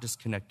is not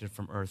disconnected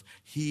from earth.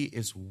 He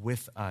is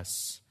with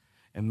us.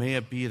 And may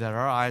it be that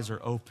our eyes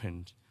are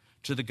opened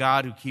to the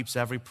God who keeps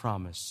every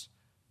promise,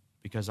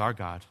 because our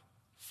God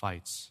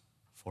fights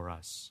for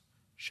us.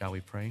 Shall we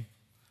pray?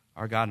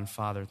 Our God and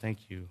Father,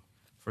 thank you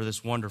for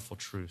this wonderful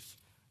truth,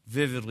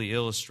 vividly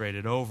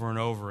illustrated over and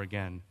over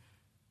again,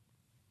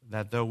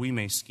 that though we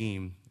may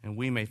scheme and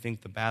we may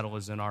think the battle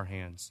is in our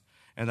hands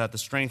and that the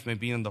strength may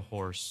be in the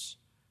horse,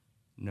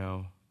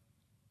 no,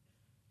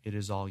 it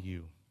is all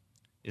you.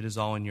 It is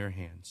all in your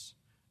hands.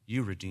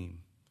 You redeem,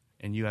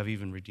 and you have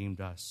even redeemed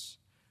us.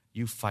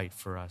 You fight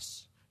for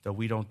us, though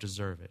we don't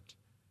deserve it.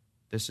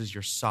 This is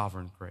your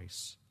sovereign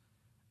grace.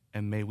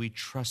 And may we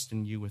trust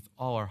in you with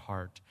all our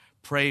heart,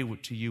 pray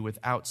to you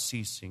without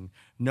ceasing,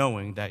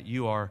 knowing that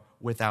you are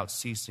without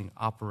ceasing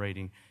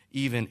operating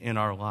even in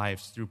our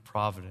lives through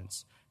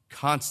providence,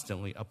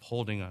 constantly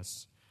upholding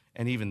us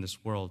and even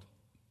this world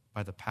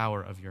by the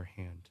power of your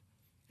hand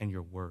and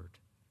your word.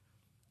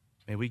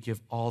 May we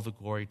give all the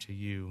glory to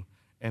you,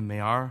 and may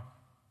our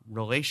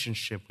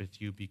relationship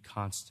with you be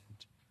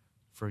constant,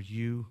 for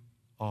you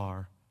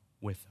are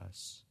with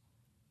us.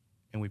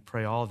 And we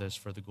pray all this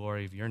for the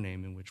glory of your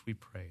name, in which we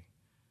pray.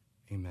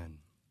 Amen.